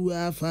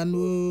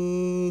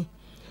uafano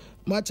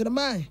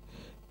Mwachirmai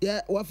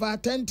ya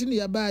wafata ntini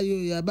ya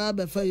bayo ya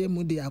baba faye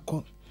mudi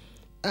yako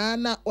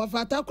Ana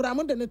wafata kura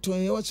muda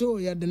netonye wacho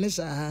ya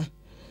denisa ha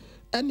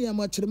Ani ya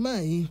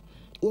mwachirmai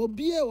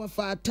Obie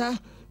wafata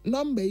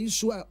number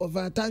isua of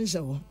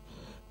attention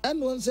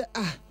and one say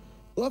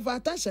of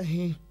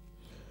attention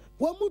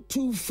wamu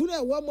tu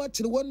funa wamu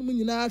atiri wanu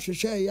nyina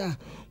ahwehwe ya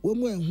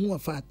wamu ehu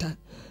wafata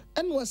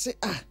and was say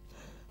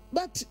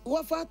but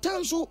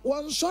wafata so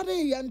wan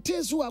sore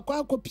yantezu akwa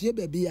akopie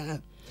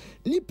bebia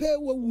nipa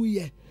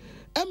wawuye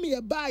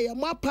emi ba ya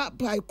mapa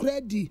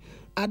credit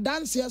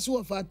adanse so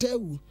wafata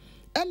ewu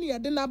eni ye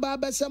de na ba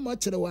bese mo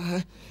kire wa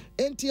ha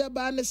enti ya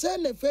ba ne se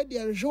ne fedi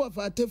ehwe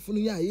wafata funu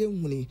ya ye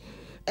nhuni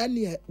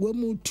ene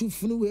wamu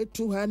tufunu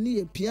wetu ha ne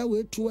ye pia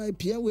wetu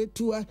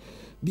ha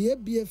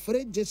bie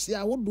fridges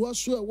ya wodo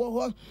so ewo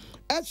ho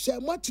ehwe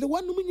mo kire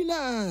wanum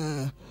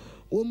nyina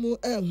wamu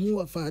ehu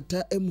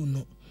wafata emu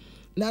no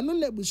na no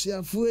na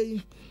busuafo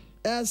yi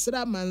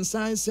esra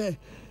mansan se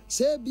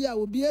Say be a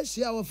will be a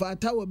share of a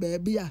tower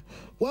baby.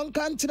 One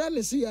can't run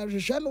and see a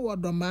rishano or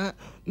doma,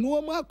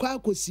 no more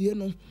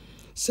quacosiano.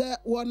 Say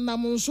one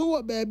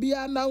namonso baby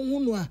and now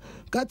hunwa,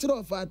 catcher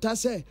of a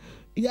tasse.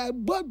 Ya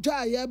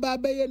bodja ya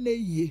babe na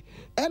ye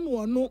en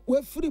wono we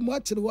free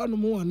mochire wono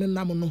mo won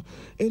nam no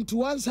into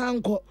once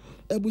anko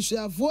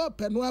abusuafo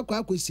peno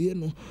akwakosie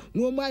no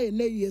no ma ye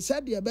na ye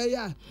sade be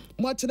ya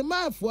mochire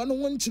maafo no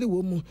wonchire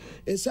wo mu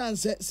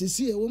esanse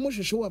sisi wo mu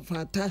hwehwe wa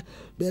fata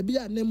baby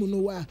a nemu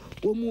no wa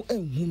wo mu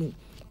enhunu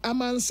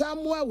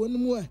amansamu a wonu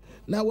mu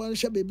na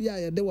wonhwe baby a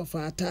ye de wa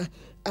fata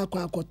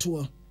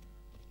akwakoto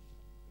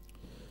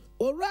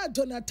ora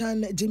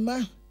Jonathan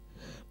Jima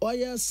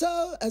Oya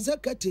so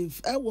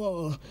executive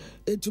ewo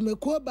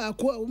etumekuo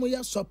baako a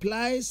omuya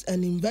supplies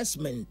and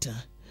investment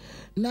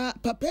na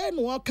papa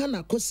no waka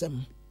na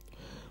kosem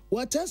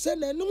watase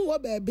nanum wo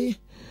baabi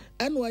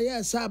ene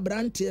oya sa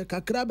brante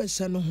kakra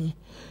behye no ho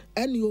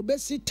ene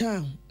obesi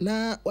town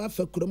na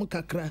wafa kurom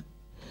kakra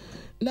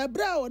na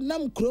bra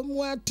onam kurom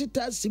wa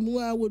tita simu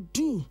a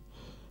wodu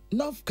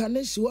north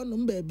kaneshi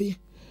wonum baabi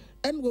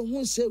ene wo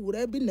hu se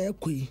wura bi na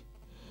ekoi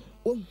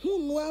wo hu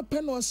no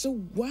apɛ no se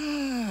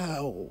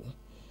wow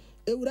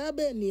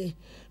Ewurabe ni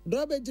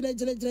driver jina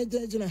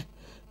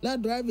na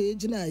driver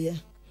jina ye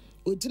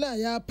ojina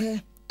ya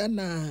pe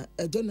na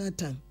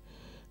Jonathan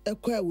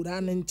ekwa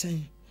ewura ne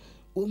nchen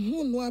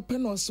ohun no ape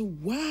no so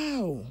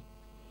wow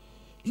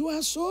you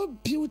are so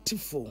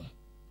beautiful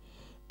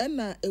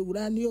na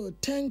ewura ni oh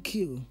thank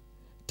you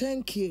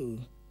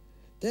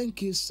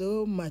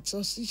so much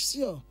so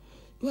sure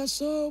you are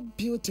so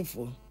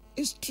beautiful.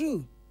 It's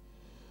true,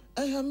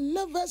 I have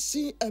never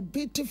seen a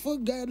beautiful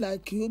girl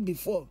like you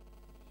before.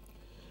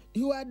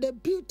 You are the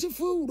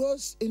beautiful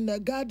rose in the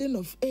Garden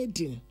of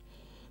Eden.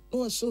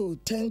 Oh, so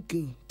thank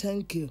you.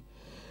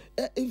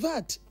 In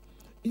fact,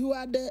 you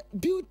are the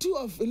beauty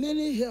of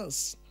Lily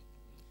Hills.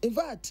 In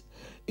fact,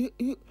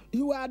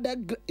 you are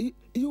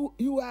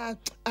you are.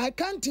 I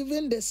can't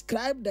even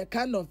describe the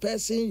kind of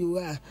person you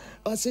are.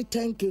 I say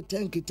thank you.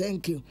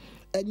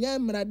 And yeah,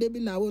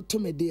 mradebi na wo to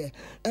me there,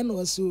 and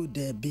also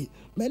there be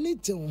many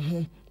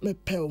things. Me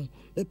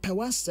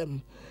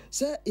pewasem.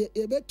 Say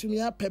ye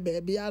betumi ape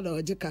baby ala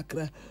oje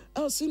kakra.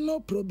 I say no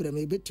problem.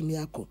 Ye betumi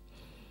ako.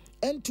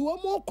 And to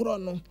omo kro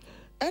no,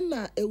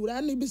 na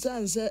ewura ni bisa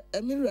nse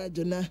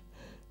emirajona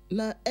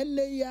na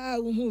enne ya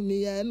hu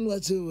mi ya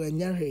nwa se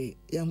wanyare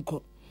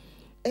yanko.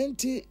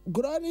 Enti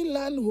Glory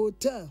Land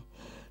Hotel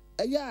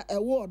ya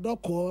ewo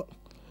odoko.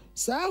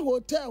 Sa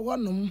hotel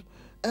wonom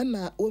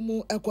na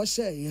omu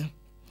ekwohye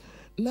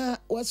na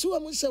wasu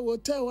omu hye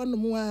hotel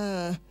wonom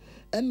a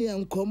ene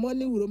yankomo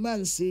ni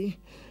romance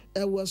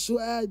wasu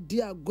a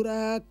di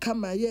agura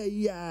kama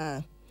ye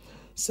ya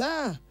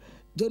sa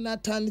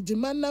Jonathan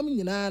Jimanam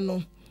nyina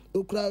no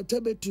okura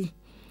otebetu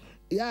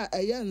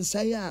ya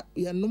nsan ya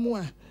yanom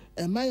a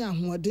ema ya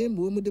hoden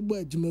bo mu de bo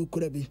adwuma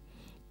okura bi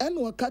ene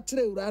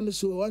wakatre ewura no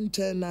so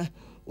wonche na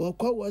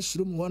wakwa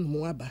washrum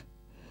wonom aba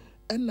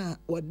ena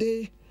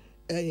wode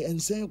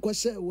ensan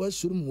kwose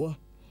washrum wo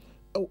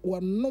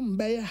wonom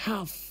be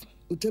half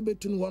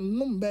otebetu no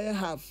wonom be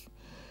half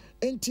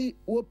enti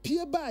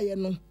wopie baaye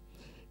no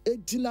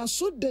ejina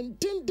so den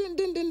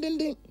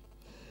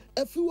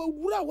afi wo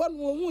wura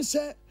wanu hu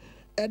se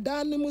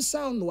eda ne mu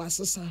sound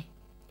wasesa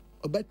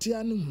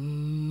obetia no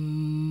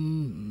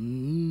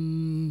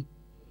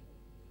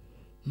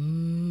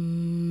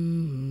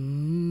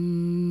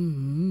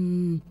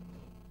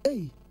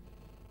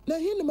na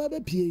hinu ma be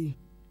pie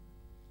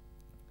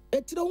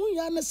etiro hu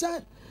ya ne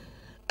sa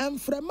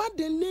amframa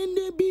de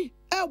nene bi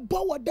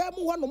ebo wodam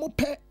wono mo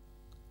pe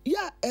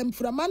ya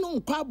amframa no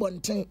nkwa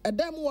abonten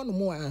edam wono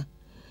mo a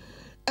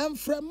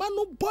amframa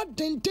no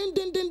bodin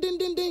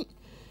din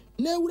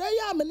na ewura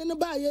ya amene ne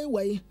ba ye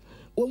wai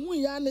ohun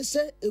ya ne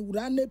se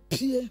ewura na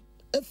pie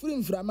efiri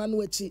mframa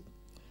no achi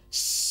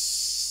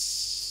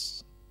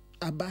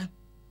aba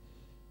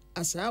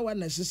asawa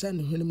na sisa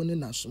ne hwene mu ne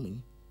nasom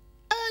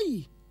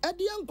yi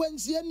adia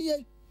nkwansie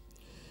ne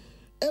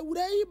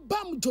ewura yi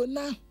bam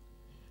jona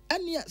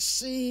ania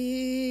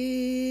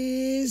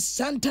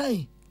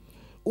santai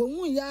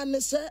ohun ya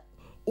ne se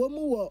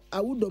omu wo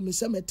awudomi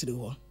cemetery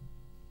ho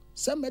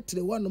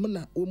no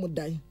na omu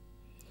dan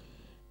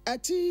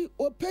ati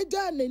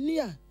opeja nani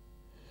a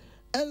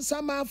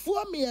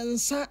ensamafo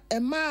miensa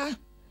ema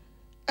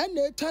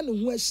ena etwa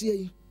ne ho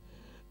ahie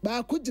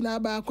baako gina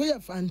baako ya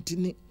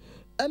fantini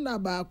ena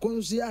baako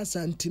nso ya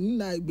santini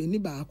na igbeni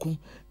baako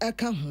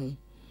eka ho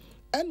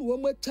ena wo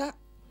meta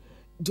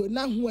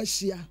jona ho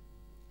ahia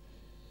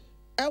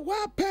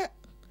ewa pe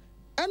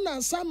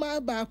ena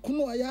sama baako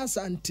no ya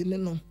santini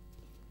no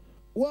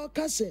wo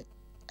kase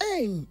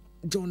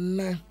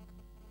jona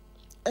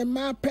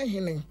ema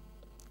pehene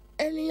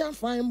eni ya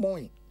fine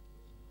boy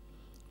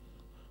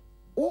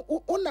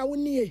una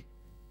unie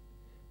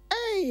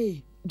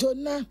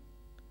jona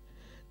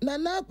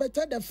na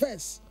pete the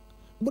first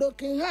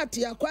broken heart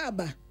ya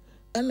kwaba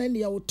ena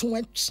ya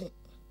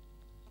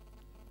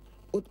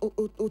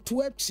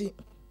otuachi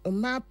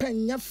ma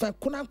penya fa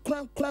kuna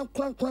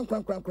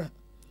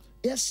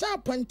ya sa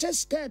panche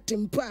skirt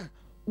mpa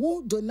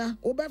wo dona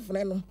wo be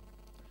frɛ no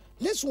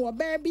this wo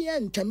be bi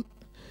entem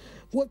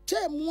wo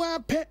temu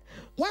ape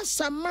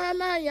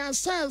wasamana ya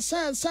san se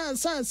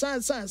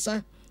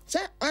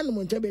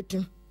anu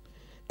ntebetu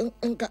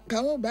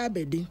nka wo ba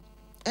bedi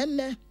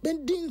enne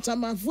bendin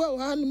samafo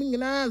wa anu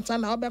nyina ansa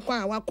na obekwa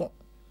awakọ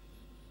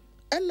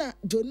enna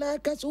dona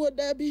kaso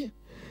dabi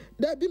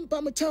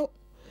mpam chaw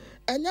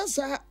anya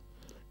sa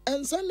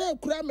ensa na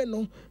ekura me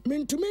no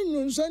mintumi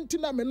nyunso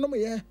ntina me nom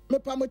ye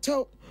mepam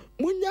chaw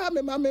munya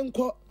me ma me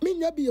nkọ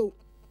minya bio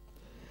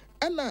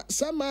enna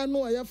sama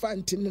no ya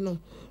fantini no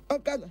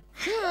okaza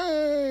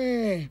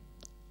hey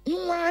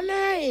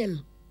nwanain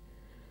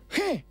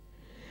hey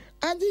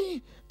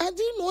adi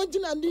no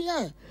jina ndi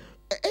ya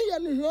eya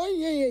no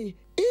hwe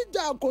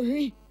ida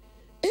akohwi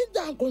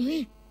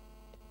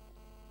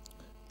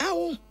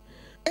awo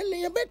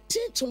ene ye be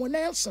teach one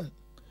else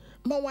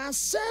ma wa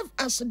serve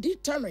as a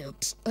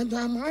deterrent and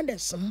am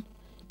anderson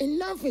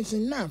enough is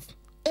enough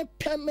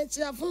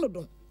epemeti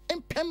afunodo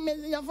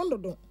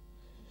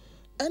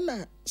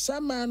ena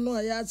sama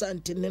no ya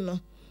zantini no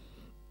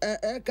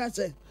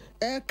kase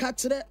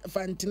katre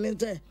fantini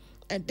te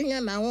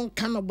entinya na won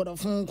kan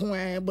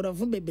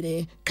borofo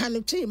bebre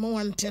kan ti mo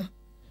wante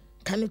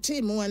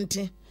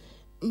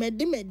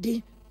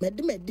medi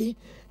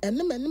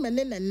ene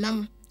mene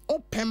nam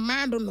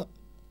opemado no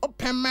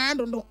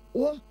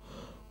wo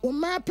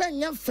ma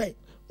penya fe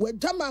we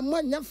jama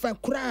mo nya fe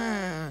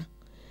kura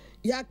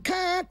ya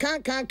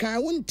ka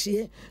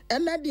wontie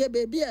ena de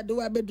bebi ade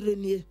wa bedure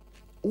nie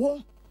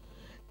wo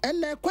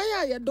ena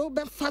kwaya ye do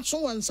be fa so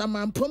won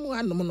samampom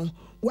anom no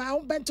wa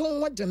wo beto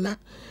wo dena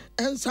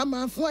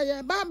ensamafo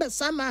ye ba be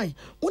samai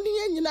woni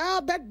ye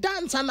nyina be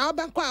dance na wo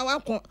be kwa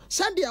awakọ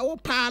sade wo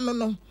pa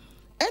no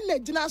ena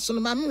gina so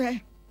no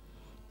mamhwe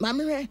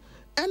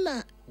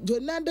ena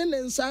jonade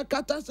ne nsa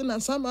kata se na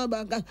sama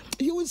baga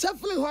you will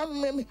suffering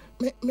one me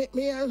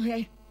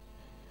anhwe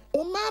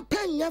o ma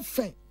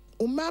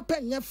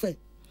panya fe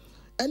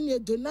ene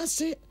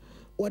donase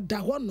woda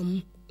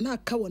honom na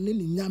aka woni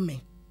ni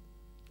nyame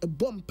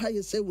bompa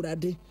ye se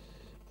wurade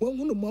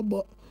wonhunu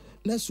mobo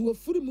na so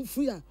ofuri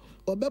mufu ya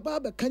obeba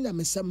be kanya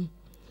mesam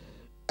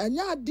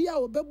anya ade a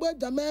obebo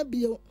adama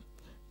bio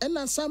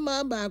ena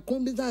sama ba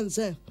kon bi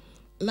zanse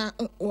na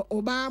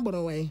oba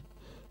agboro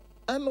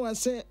anu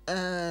ase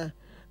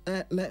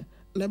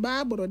na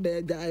baaburo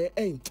de jae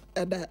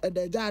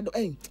eda jado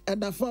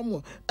eda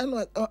fomo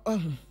anu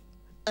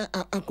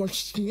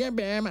akohye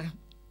bema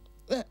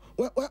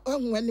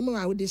wani mu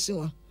awudisi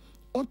wo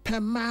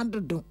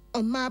opemadodo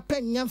o ma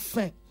panya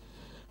fe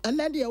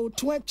anade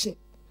otu achi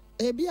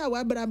ebi a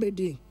wabra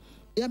bedi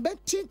ya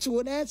beti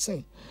wo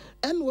nese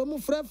en wo mu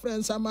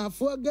preference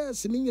amafo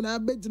gas ni nyina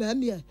begina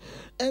ne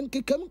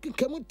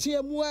enkekam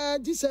tiemu a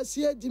Jesus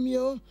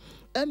agimio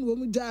en wo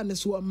mu jane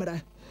so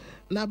omra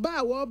na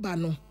ba wo ba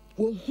no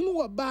wo hunu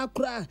wo ba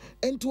kra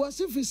enti wo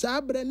sifi sa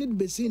abra ni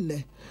besi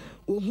ne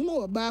wo hunu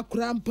wo ba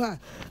kra mpa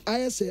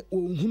ayese wo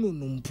hunu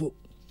numpo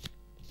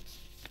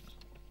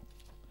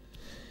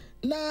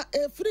na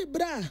free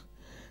bra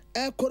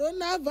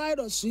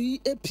coronavirus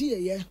yi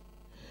epie ye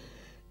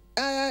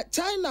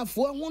China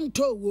fo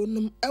hunto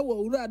wonum ewo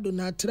wura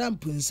Donald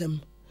Trump nsem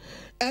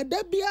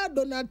edabia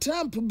Donald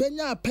Trump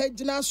benya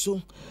apagina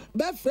so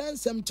be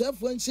friends am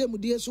chefo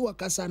nhyemudie so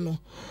wakasa no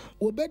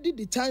wo bedi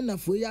di China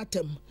fo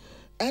yatem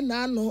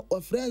ena no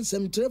o friends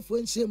am chefo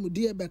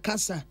nhyemudie be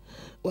kasa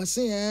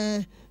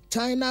wose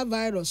China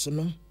virus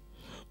no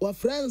wa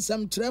friends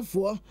am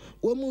chefo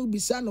wo mu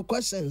bisa no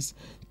questions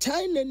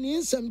China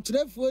ni sam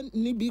chefo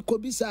ni bi ko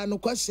bisa no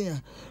question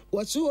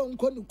wose won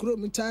ko ni kuro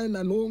mi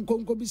China no won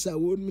ko bisa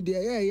won mi de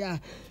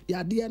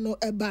ya de no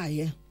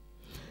ebaaye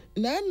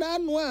na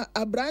no a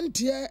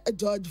abrantie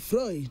George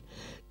Floyd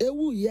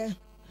ewu ye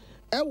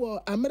ewo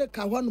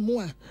America hono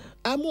a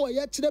amo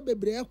ye kire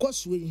bebre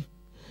ekoso yi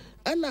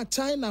ana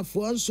China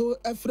fo nso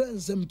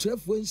friends am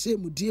chefo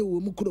nhyemudie wo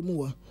mu kuro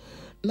mu wo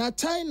na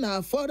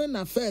China foreign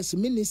affairs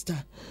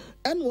minister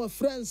and our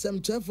friends am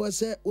chefo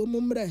se wo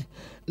mumre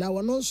na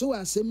wono nso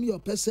asem yo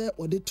pese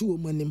wode tu wo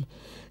manim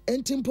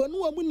entimponu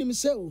wo munim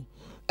se o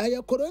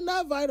aya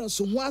coronavirus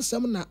ho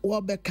asem na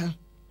wo beka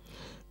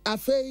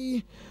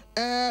afei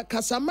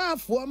kasama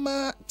afo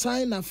ma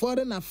China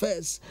foreign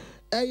affairs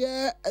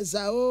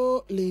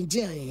zao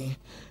linjian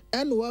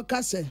and wo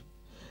kase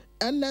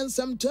and then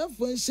some chefo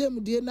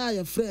nhyemdie na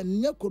ya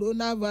friend nya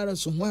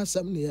coronavirus ho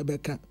asem ne ya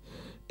beka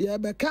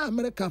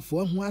America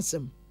fo ho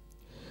asem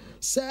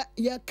sa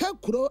ya ka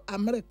kuro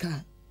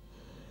America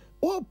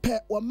ope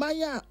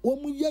wamanya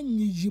womu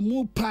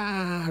yanyiyimu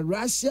pa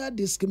racial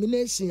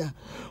discrimination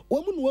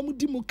womu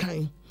di mu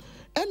kan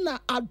ena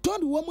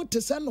adon womu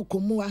tesa no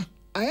komoa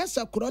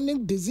ayasa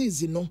chronic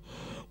disease no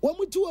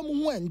womu ti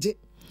womu ho anje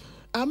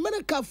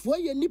America fo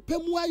ye nipa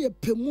mu aye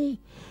pemu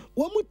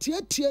womu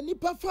tie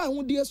nipa fa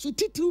ahode so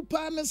titiru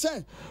pa ne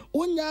se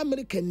wonya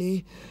America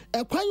ni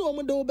ekwan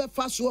womu de wo be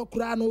fa so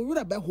okura no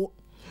wura be ho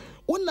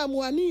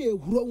wonamu ani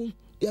ehuro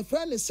your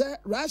friend say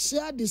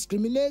racial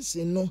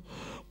discrimination no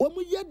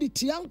womu ye di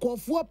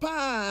tiankofo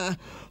pa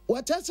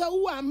watasa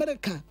wo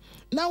America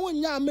na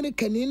wonya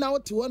America ni na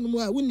wote wonu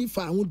a woni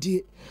fa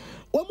ahudie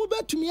Womu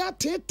betumi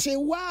atete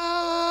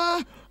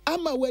wa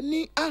ama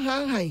wani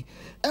ahanhan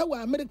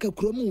ewa America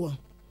kurom wo.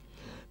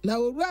 Na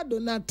owura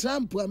Donald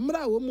Trump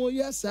amra womu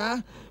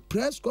yesa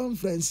press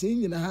conference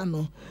nyina ha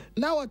no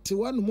na wote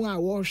wonu a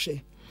wo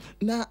hwe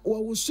na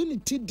wo suni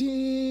tidi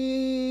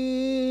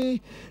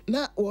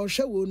na wo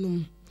hwe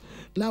wonum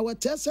na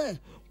wote se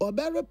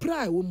obere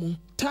prai womu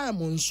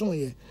time nso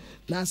ye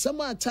na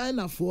asem a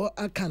China fo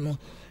aka no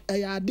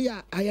ade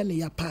a aye ne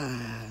ya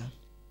pa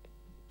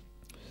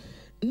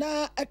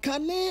na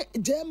ekane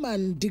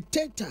German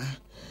dictator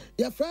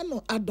ya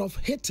frano Adolf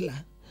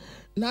Hitler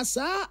na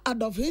sa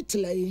Adolf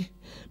Hitler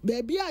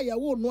baby a ya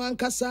wo no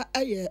ankasa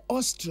aye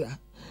Austria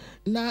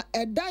na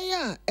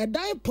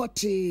edan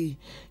poti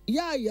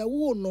ya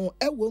wo no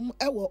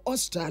ewo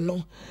Austria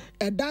no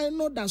edan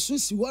no da so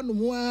si wono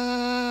mu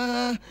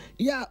a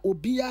ya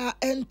obia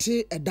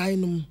ente edan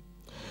no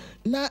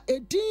na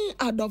edin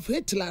Adolf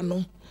Hitler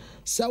no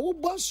sa wo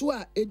boso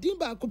a edin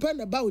ba kope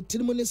na ba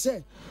otirimu ne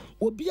se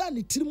obia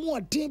ne tirimu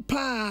odin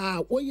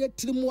pa oye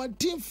tirimu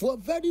odin for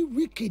very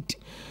wicked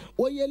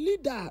oye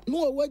leader no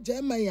owo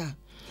German ya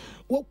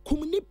wo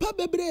kumnipa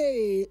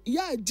bebre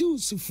ya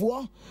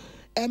Jewsfo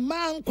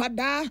ema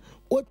nkwada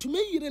otume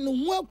yire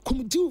ne ho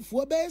akum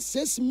Jewfo be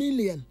 6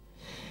 million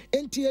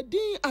enti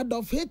edin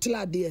Adolf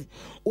Hitler de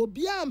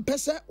obia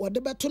mpese wode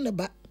beto ne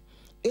ba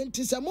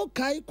enti se mo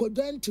kai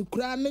kodwanti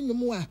kura ne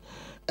nwum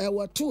a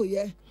woto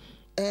ye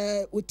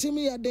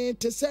utimi ya de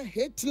te se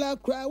Hitler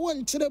kura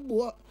won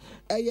kirebo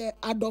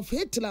Adolf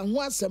Hitler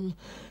ho asem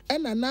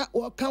na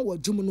woka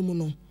wodwum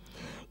no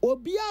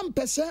obia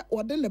mpese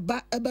wode ne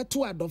ba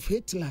ebeto Adolf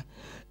Hitler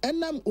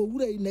enam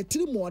owura yi na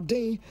tiri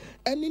moden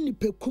ene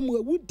nipekum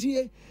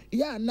awudie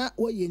ya na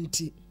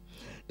woyenti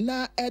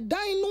na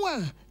edan no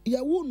a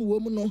ya wonu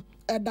wom no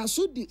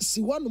edaso di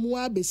si wonum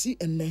a besi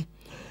enne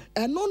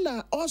eno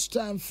na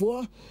Austrian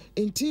for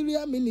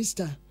interior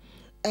minister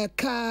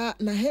eka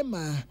na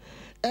hema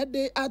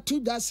ede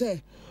atuga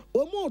se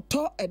omu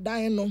to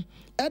edan no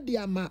ede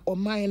ama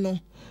oman no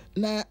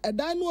na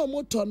edan no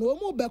omu to no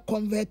omu be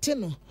convert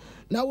no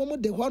na womu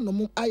de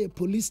honom aye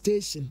police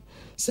station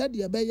said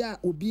ye be ya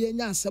obi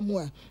enya asem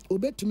a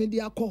obetumi de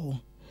akọ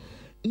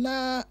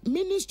na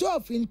Minister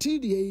of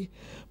Interior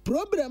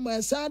problem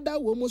asada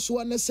womu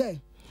so ne se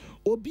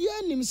obi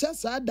anim se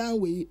sada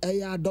we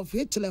Adolf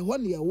Hitler ho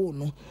ne wo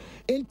no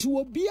enti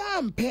obi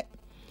ampe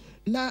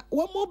na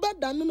womu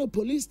beda no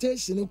police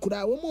station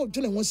kura womu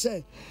dwene ho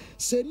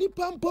se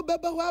nipa mpo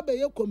bebe ho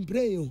abaye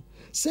complain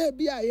se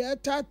bi aye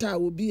tata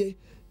obi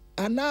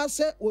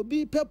anase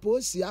obi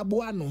pepo si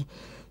aboa no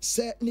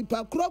se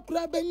nipa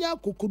krokra benya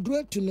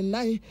kokuduro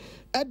tunenan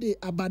ede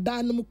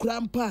abadanum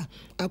krampa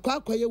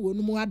akwakoye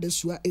wonum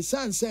adesua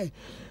esanse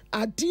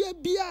adie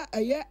bia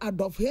eye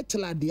Adolf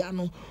Hitler dia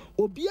no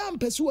obi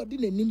ampese wodi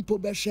nanimpo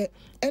behwe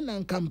ena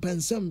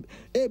nkampensem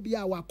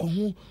ebia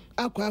wakoho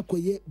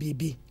akwakoye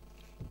bibi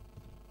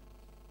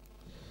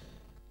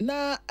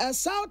na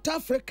South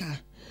Africa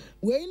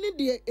we ni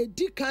de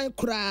edikan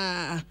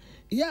kra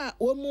ya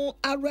womu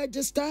a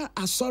register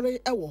asori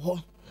ewo ho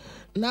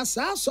na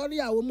sa asori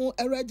a womu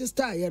a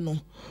register ye no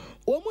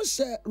womu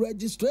se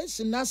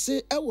registration na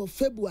se ewo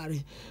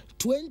February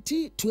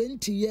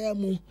 2020 year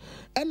mu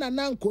ena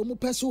nanko womu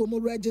pese womu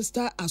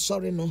register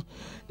asori no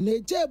na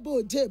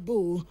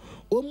jebo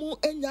womu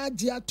enya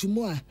agi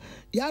atumu a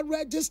ya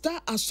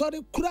register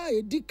asori kra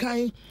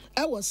edikan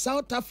ewo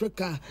South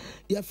Africa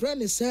ye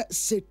friend say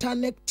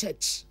Satanic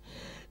Church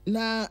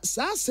na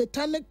sa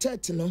Satanic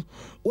Church no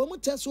womu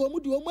teso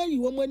womu di womu ayi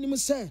womu anim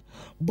se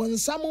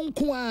bonsam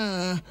nko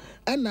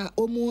a na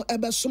womu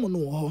ebesom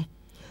no ho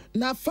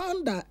na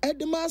founder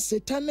Edema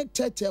Satanic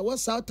Church wa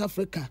South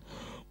Africa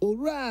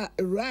owura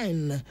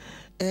Ryan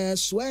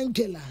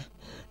Swangela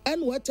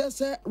and what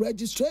say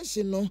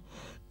registration no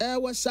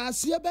was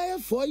asie be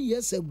 4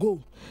 years ago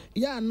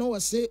ya no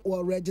say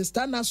or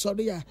register na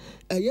sorry a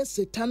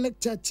Satanic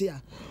Church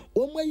a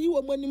womu ayi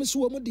womu anim so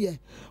womu de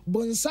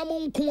bonsam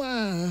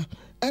nko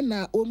a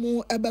na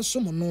omu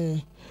ebesom no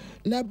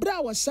na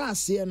bra wa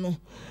saase no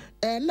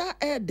na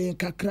eden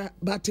kakra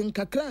batin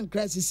kakra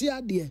nkra sisi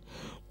ade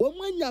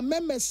omu anya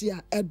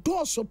memesia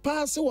edoso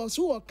paase wo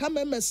so ka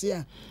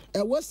memesia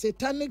wo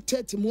Satanic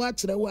Church mu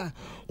akere wa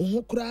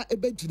ho kura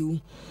ebegiru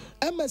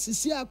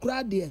emesisi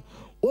akura de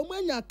omu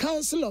anya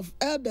Council of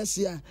Elders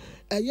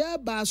ya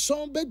ba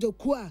son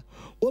bejoku a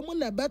omu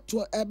na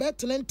beto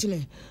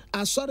ebetlentene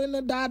asore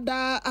ne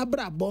dada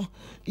abrabo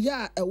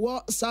ya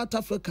ewo South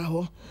Africa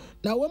ho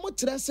na womu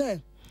tere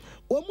se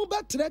womu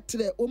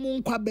betretre womu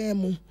nkwaben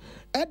mu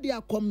ede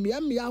akommia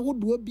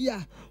ahodo bi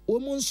a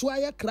womu nso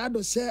aye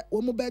krado se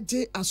womu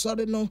beje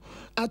asore no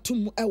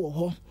atum ewo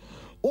ho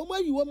womu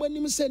ayi womu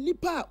anim se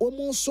nipa a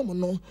womu som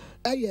no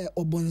eye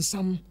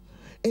obonsam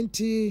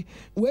enti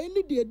we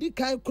ni de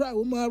edikan kra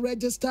womu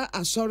register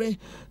asore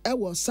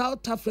ewo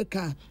South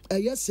Africa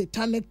eye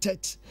Satanic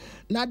Church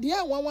na de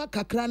anwanwa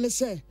kakra ne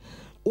se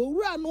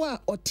owura no a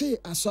ote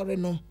asore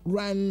no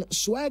Ryan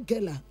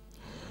Swagela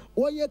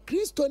Woye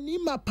Kristo ni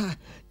mapa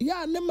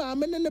ya ne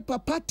maame ne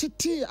papa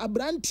tete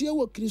abrantie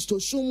wo Kristo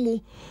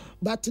sumu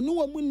but no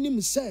wo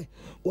munnim se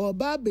wo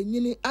ba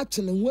benyini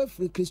ate ne ho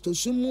afiri Kristo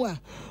sumu a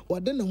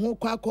wode ne ho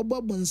kwa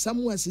akobɔ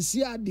bonsam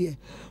asisi ade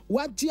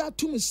wagye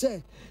atum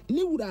se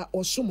ni wura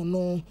osom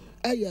no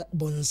eye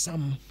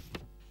bonsam.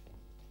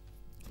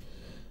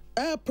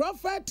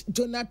 Prophet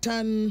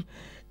Jonathan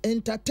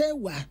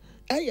Ntatewa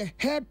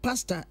head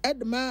pastor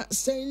Edma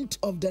Saint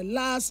of the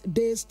Last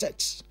Days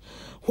Church,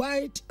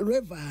 White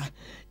River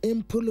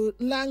in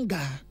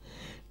Pululanga.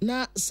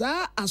 Na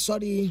sa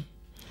asori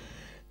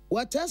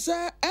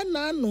watese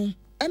enano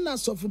ena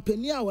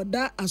sofupeni a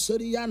wada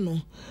asori ya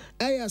no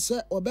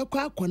se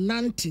obekwa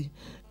akonante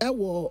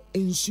ewo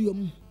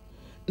ensuom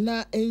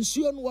na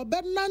ensuo no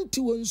wobenante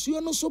wo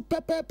ensuo no so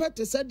pepepe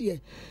te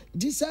sede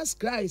Jesus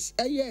Christ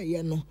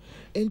ye no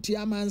enti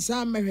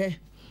amansa mehwe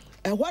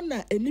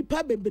ehwana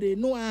enipa bebre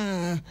no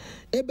a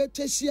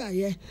ebetesi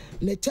aye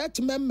ne church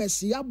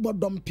members ya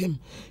bodompem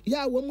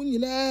ya wamu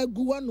nyina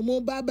gu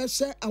wanu ba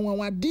bese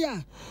anwanwade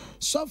a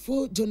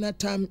Sofu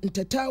Jonathan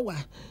Ntetawa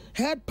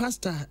head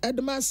pastor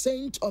Edma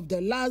Saint of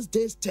the Last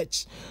Days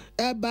Church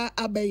eba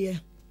abeye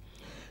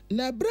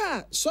na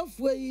bra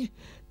sofu yi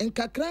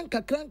nkakran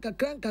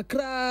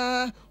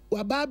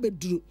waba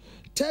bedru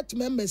church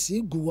members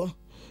iguwo.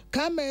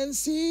 Come and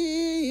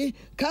see,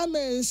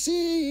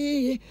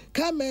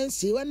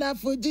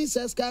 wonderful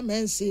Jesus, come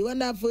and see,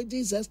 wonderful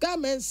Jesus,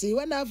 come and see,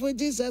 wonderful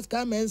Jesus,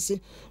 come and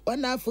see,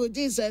 wonderful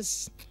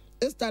Jesus.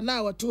 It's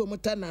now or two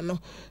mutanano.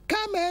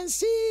 Come and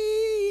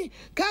see,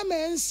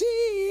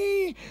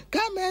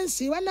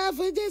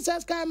 wonderful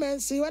Jesus, come and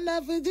see,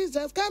 wonderful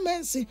Jesus, come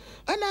and see,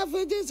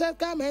 wonderful Jesus,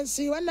 come and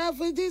see,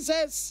 wonderful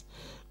Jesus.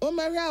 Oh,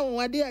 Maria,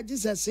 what dear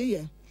Jesus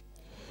here?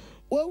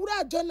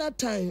 Wura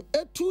Jonathan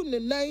etu ne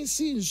nan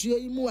si nsuo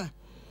yi mu a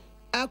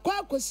akwa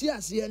akosi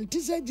ase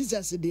ntise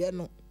Jesus de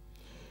no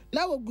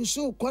na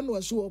woguso kɔ no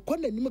so kɔ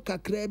nanim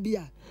kakra bi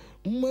a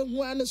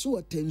mmahu ane so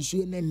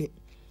wotansuo nane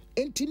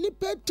enti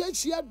nipa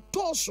tasia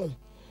doso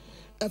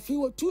afi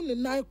wotu ne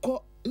nan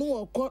kɔ no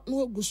wɔkɔ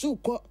no woguso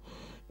kɔ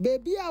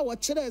beebi a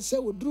wɔkyerɛ sɛ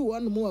woduru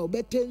wɔn mu a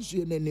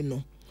obetansuo nane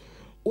no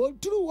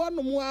woduru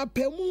wɔn mu a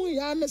pɛmu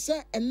ya ne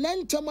sɛ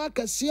enantam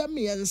akasia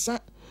miensa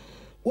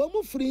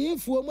womu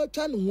frihimfu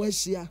omotwa no ho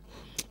asia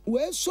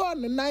we so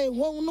ne nan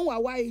hon no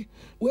wawai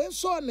we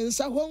so ne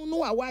nsa hon no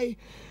wawai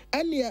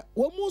ene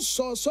womu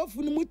so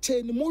sofu no mu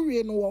cheni mu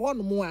wie no wo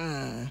no mu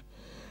a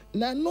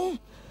na no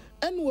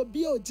ene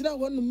obi a ogira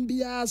honum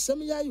bia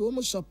asem ya yo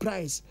mu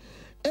surprise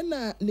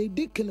ena ne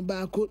dikin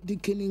baako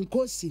dikin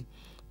nkosi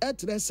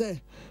etre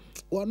se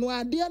wono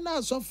ade na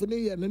sofu ne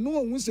ye no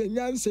ohun se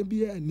nyanse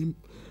bia anim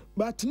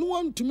but no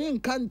wontumi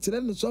nka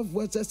ntere no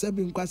sofu sese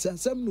bi nkwase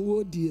asem no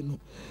wodie no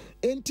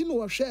enti no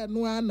hwe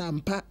no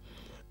anampa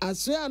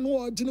aso anu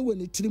ogine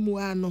woni tirimu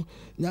ano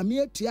nyame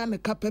atua ne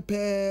ka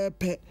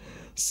pepepe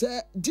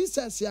se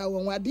Jesus ya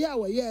wonwade a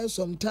woye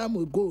sometime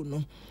ago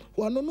no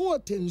wono no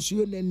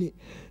otensuo nani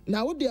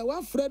na wo de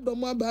wa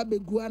freedom aba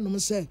begu anom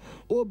se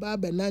o ba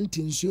ba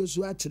nantensuo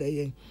so akyere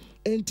yen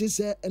enti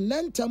se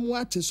nantam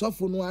wa te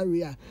sofo no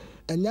awe a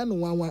enya no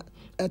wanwa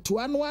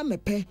etoa no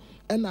anepe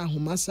ena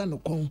ahomasa no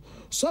kon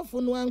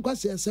sofo no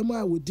ankwase asem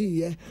a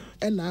wodi ye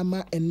ena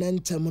ama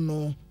nantam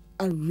no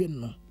awe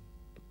no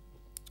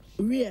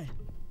we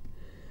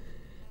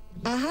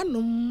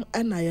ahanum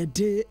ena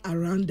yede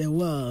around the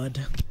world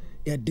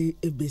yede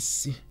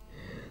ebesi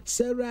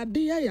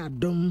serade ya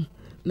dom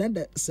na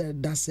de se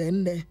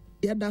dasende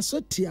yada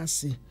so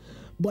tiase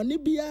boni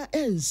bia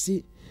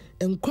ensi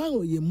enkwan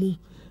oyemu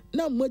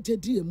na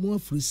mogedi emu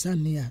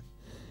afurusane a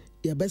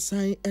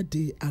yebesan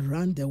ede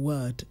around the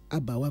world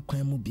abawa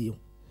kwan mu bio.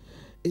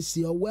 It's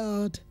your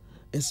world,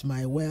 it's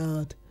my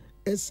world,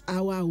 it's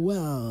our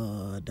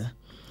world.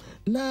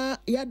 Na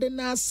yade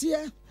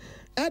nasie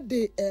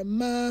ade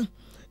ema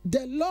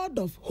the Lord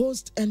of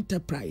Host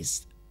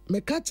Enterprise me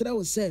kachira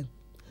wo se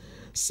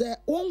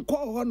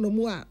wonko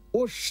honomu a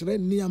wo hwere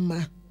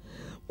niama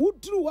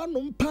wuduru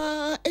wonom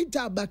pa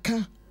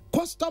ejabaka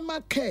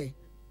customer care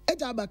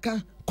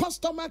ejabaka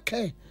customer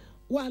care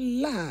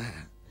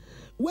wala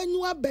when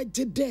you are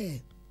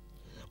there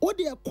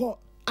odi ekọ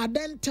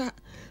adenta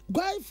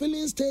Gwai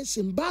filling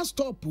station bus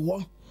stop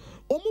wo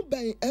omu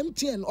ben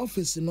MTN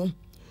office no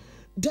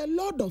the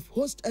Lord of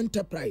Host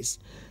Enterprise,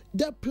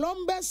 the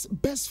plumber's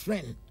best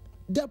friend,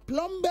 the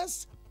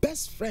plumber's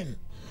best friend.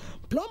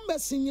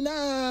 Plumbers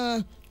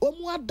nyina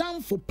omu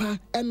adamfo pa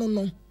eno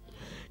no.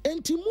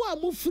 Enti mu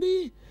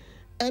amufri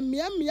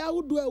emiamia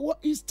wudu ewo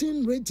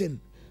Eastern region,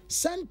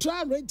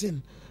 Central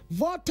region,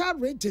 Volta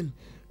region,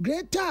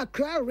 Greater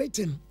Accra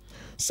region.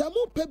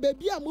 Samu pe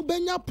bebi amu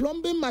benya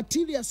plumbing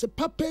materials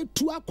pape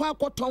tu akwa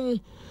akoton.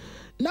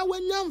 Na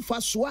wenya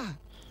mfaso a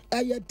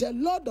the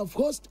Lord of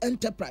Host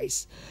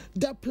Enterprise,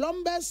 the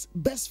plumber's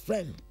best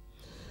friend.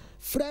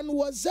 Friend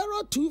was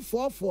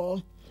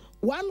 0244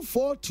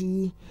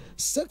 142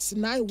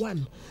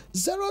 691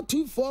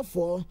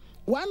 0244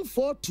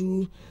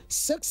 142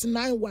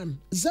 691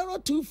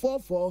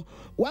 0244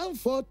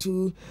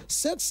 142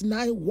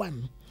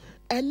 691.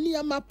 And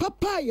near my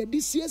papa ye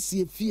this year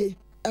fie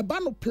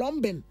ebano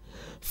plumbing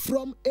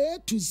from A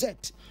to Z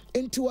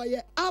into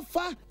a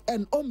alpha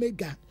and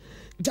omega,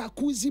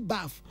 jacuzzi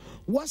bath,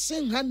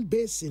 washing hand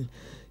basin,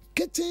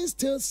 kitchen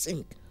steel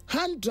sink,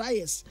 hand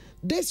dryers,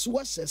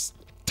 dishwashers,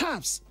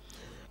 taps,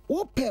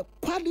 open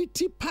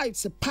quality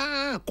pipes,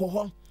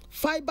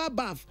 fiber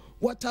bath,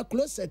 water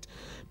closet,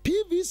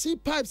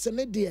 PVC pipes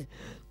and dear.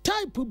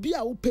 Type be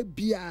a upe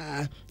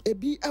bia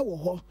ebi ewo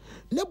ho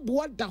ne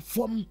boa da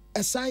fom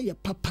esan ye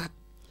papa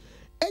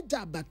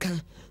eja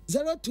baka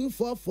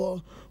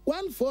 0244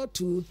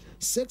 142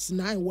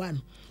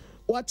 691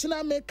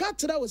 watena me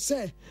katra wo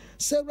se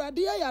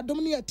radia ya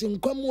dom ne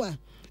atinkwam a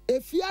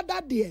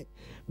efiada de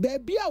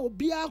baabi a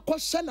obi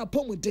akɔhye na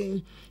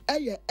pomuden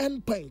eye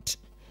endpoint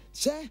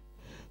se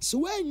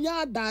so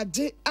wanya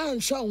adaje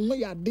anhwa ho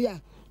yade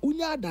a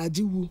unya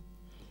adaje wu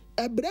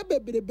ebre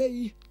bebrebe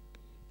yi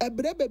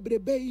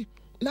ebre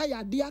na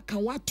yade aka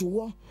wato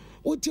wo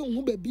wote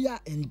hu baby a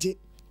enje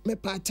me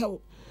patew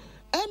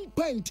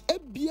endpoint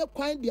ebie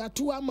kwan de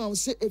ato ama wo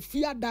se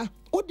efiada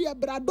wo de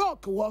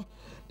bradok wo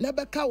na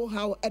beka wo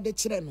ha ede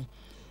kire no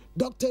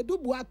Dr.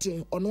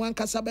 Dubuate ono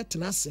ankasa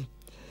betena se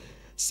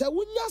se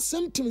wunya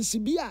symptoms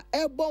bi a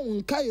ebo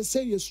nka ye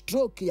se ye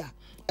stroke ya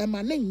e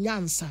ma ne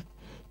nyansa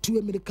to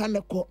America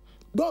ne ko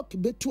doc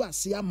betu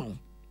ase ama wo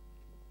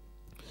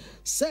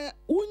se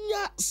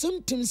unya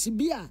symptoms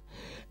bi a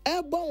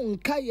ebo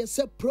nka ye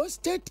se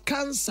prostate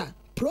cancer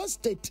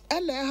prostate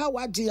ena ha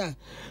waje a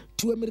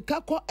to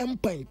America ko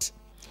endpoint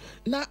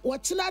na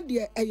watena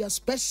de e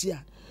special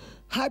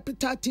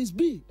hepatitis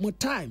B mo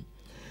time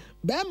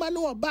bema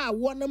no oba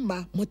won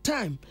ma mo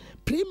time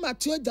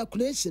premature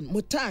ejaculation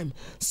mo time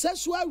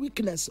sexual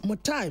weakness mo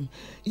time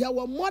ya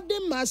wo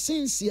modern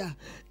machines ya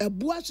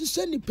ebu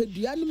ahwehwe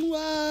nipedua no mu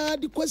a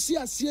de kwasi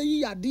ase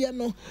yi yade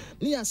no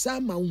ne ya sa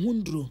ma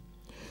hundro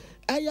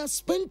aya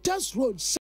Spinters Road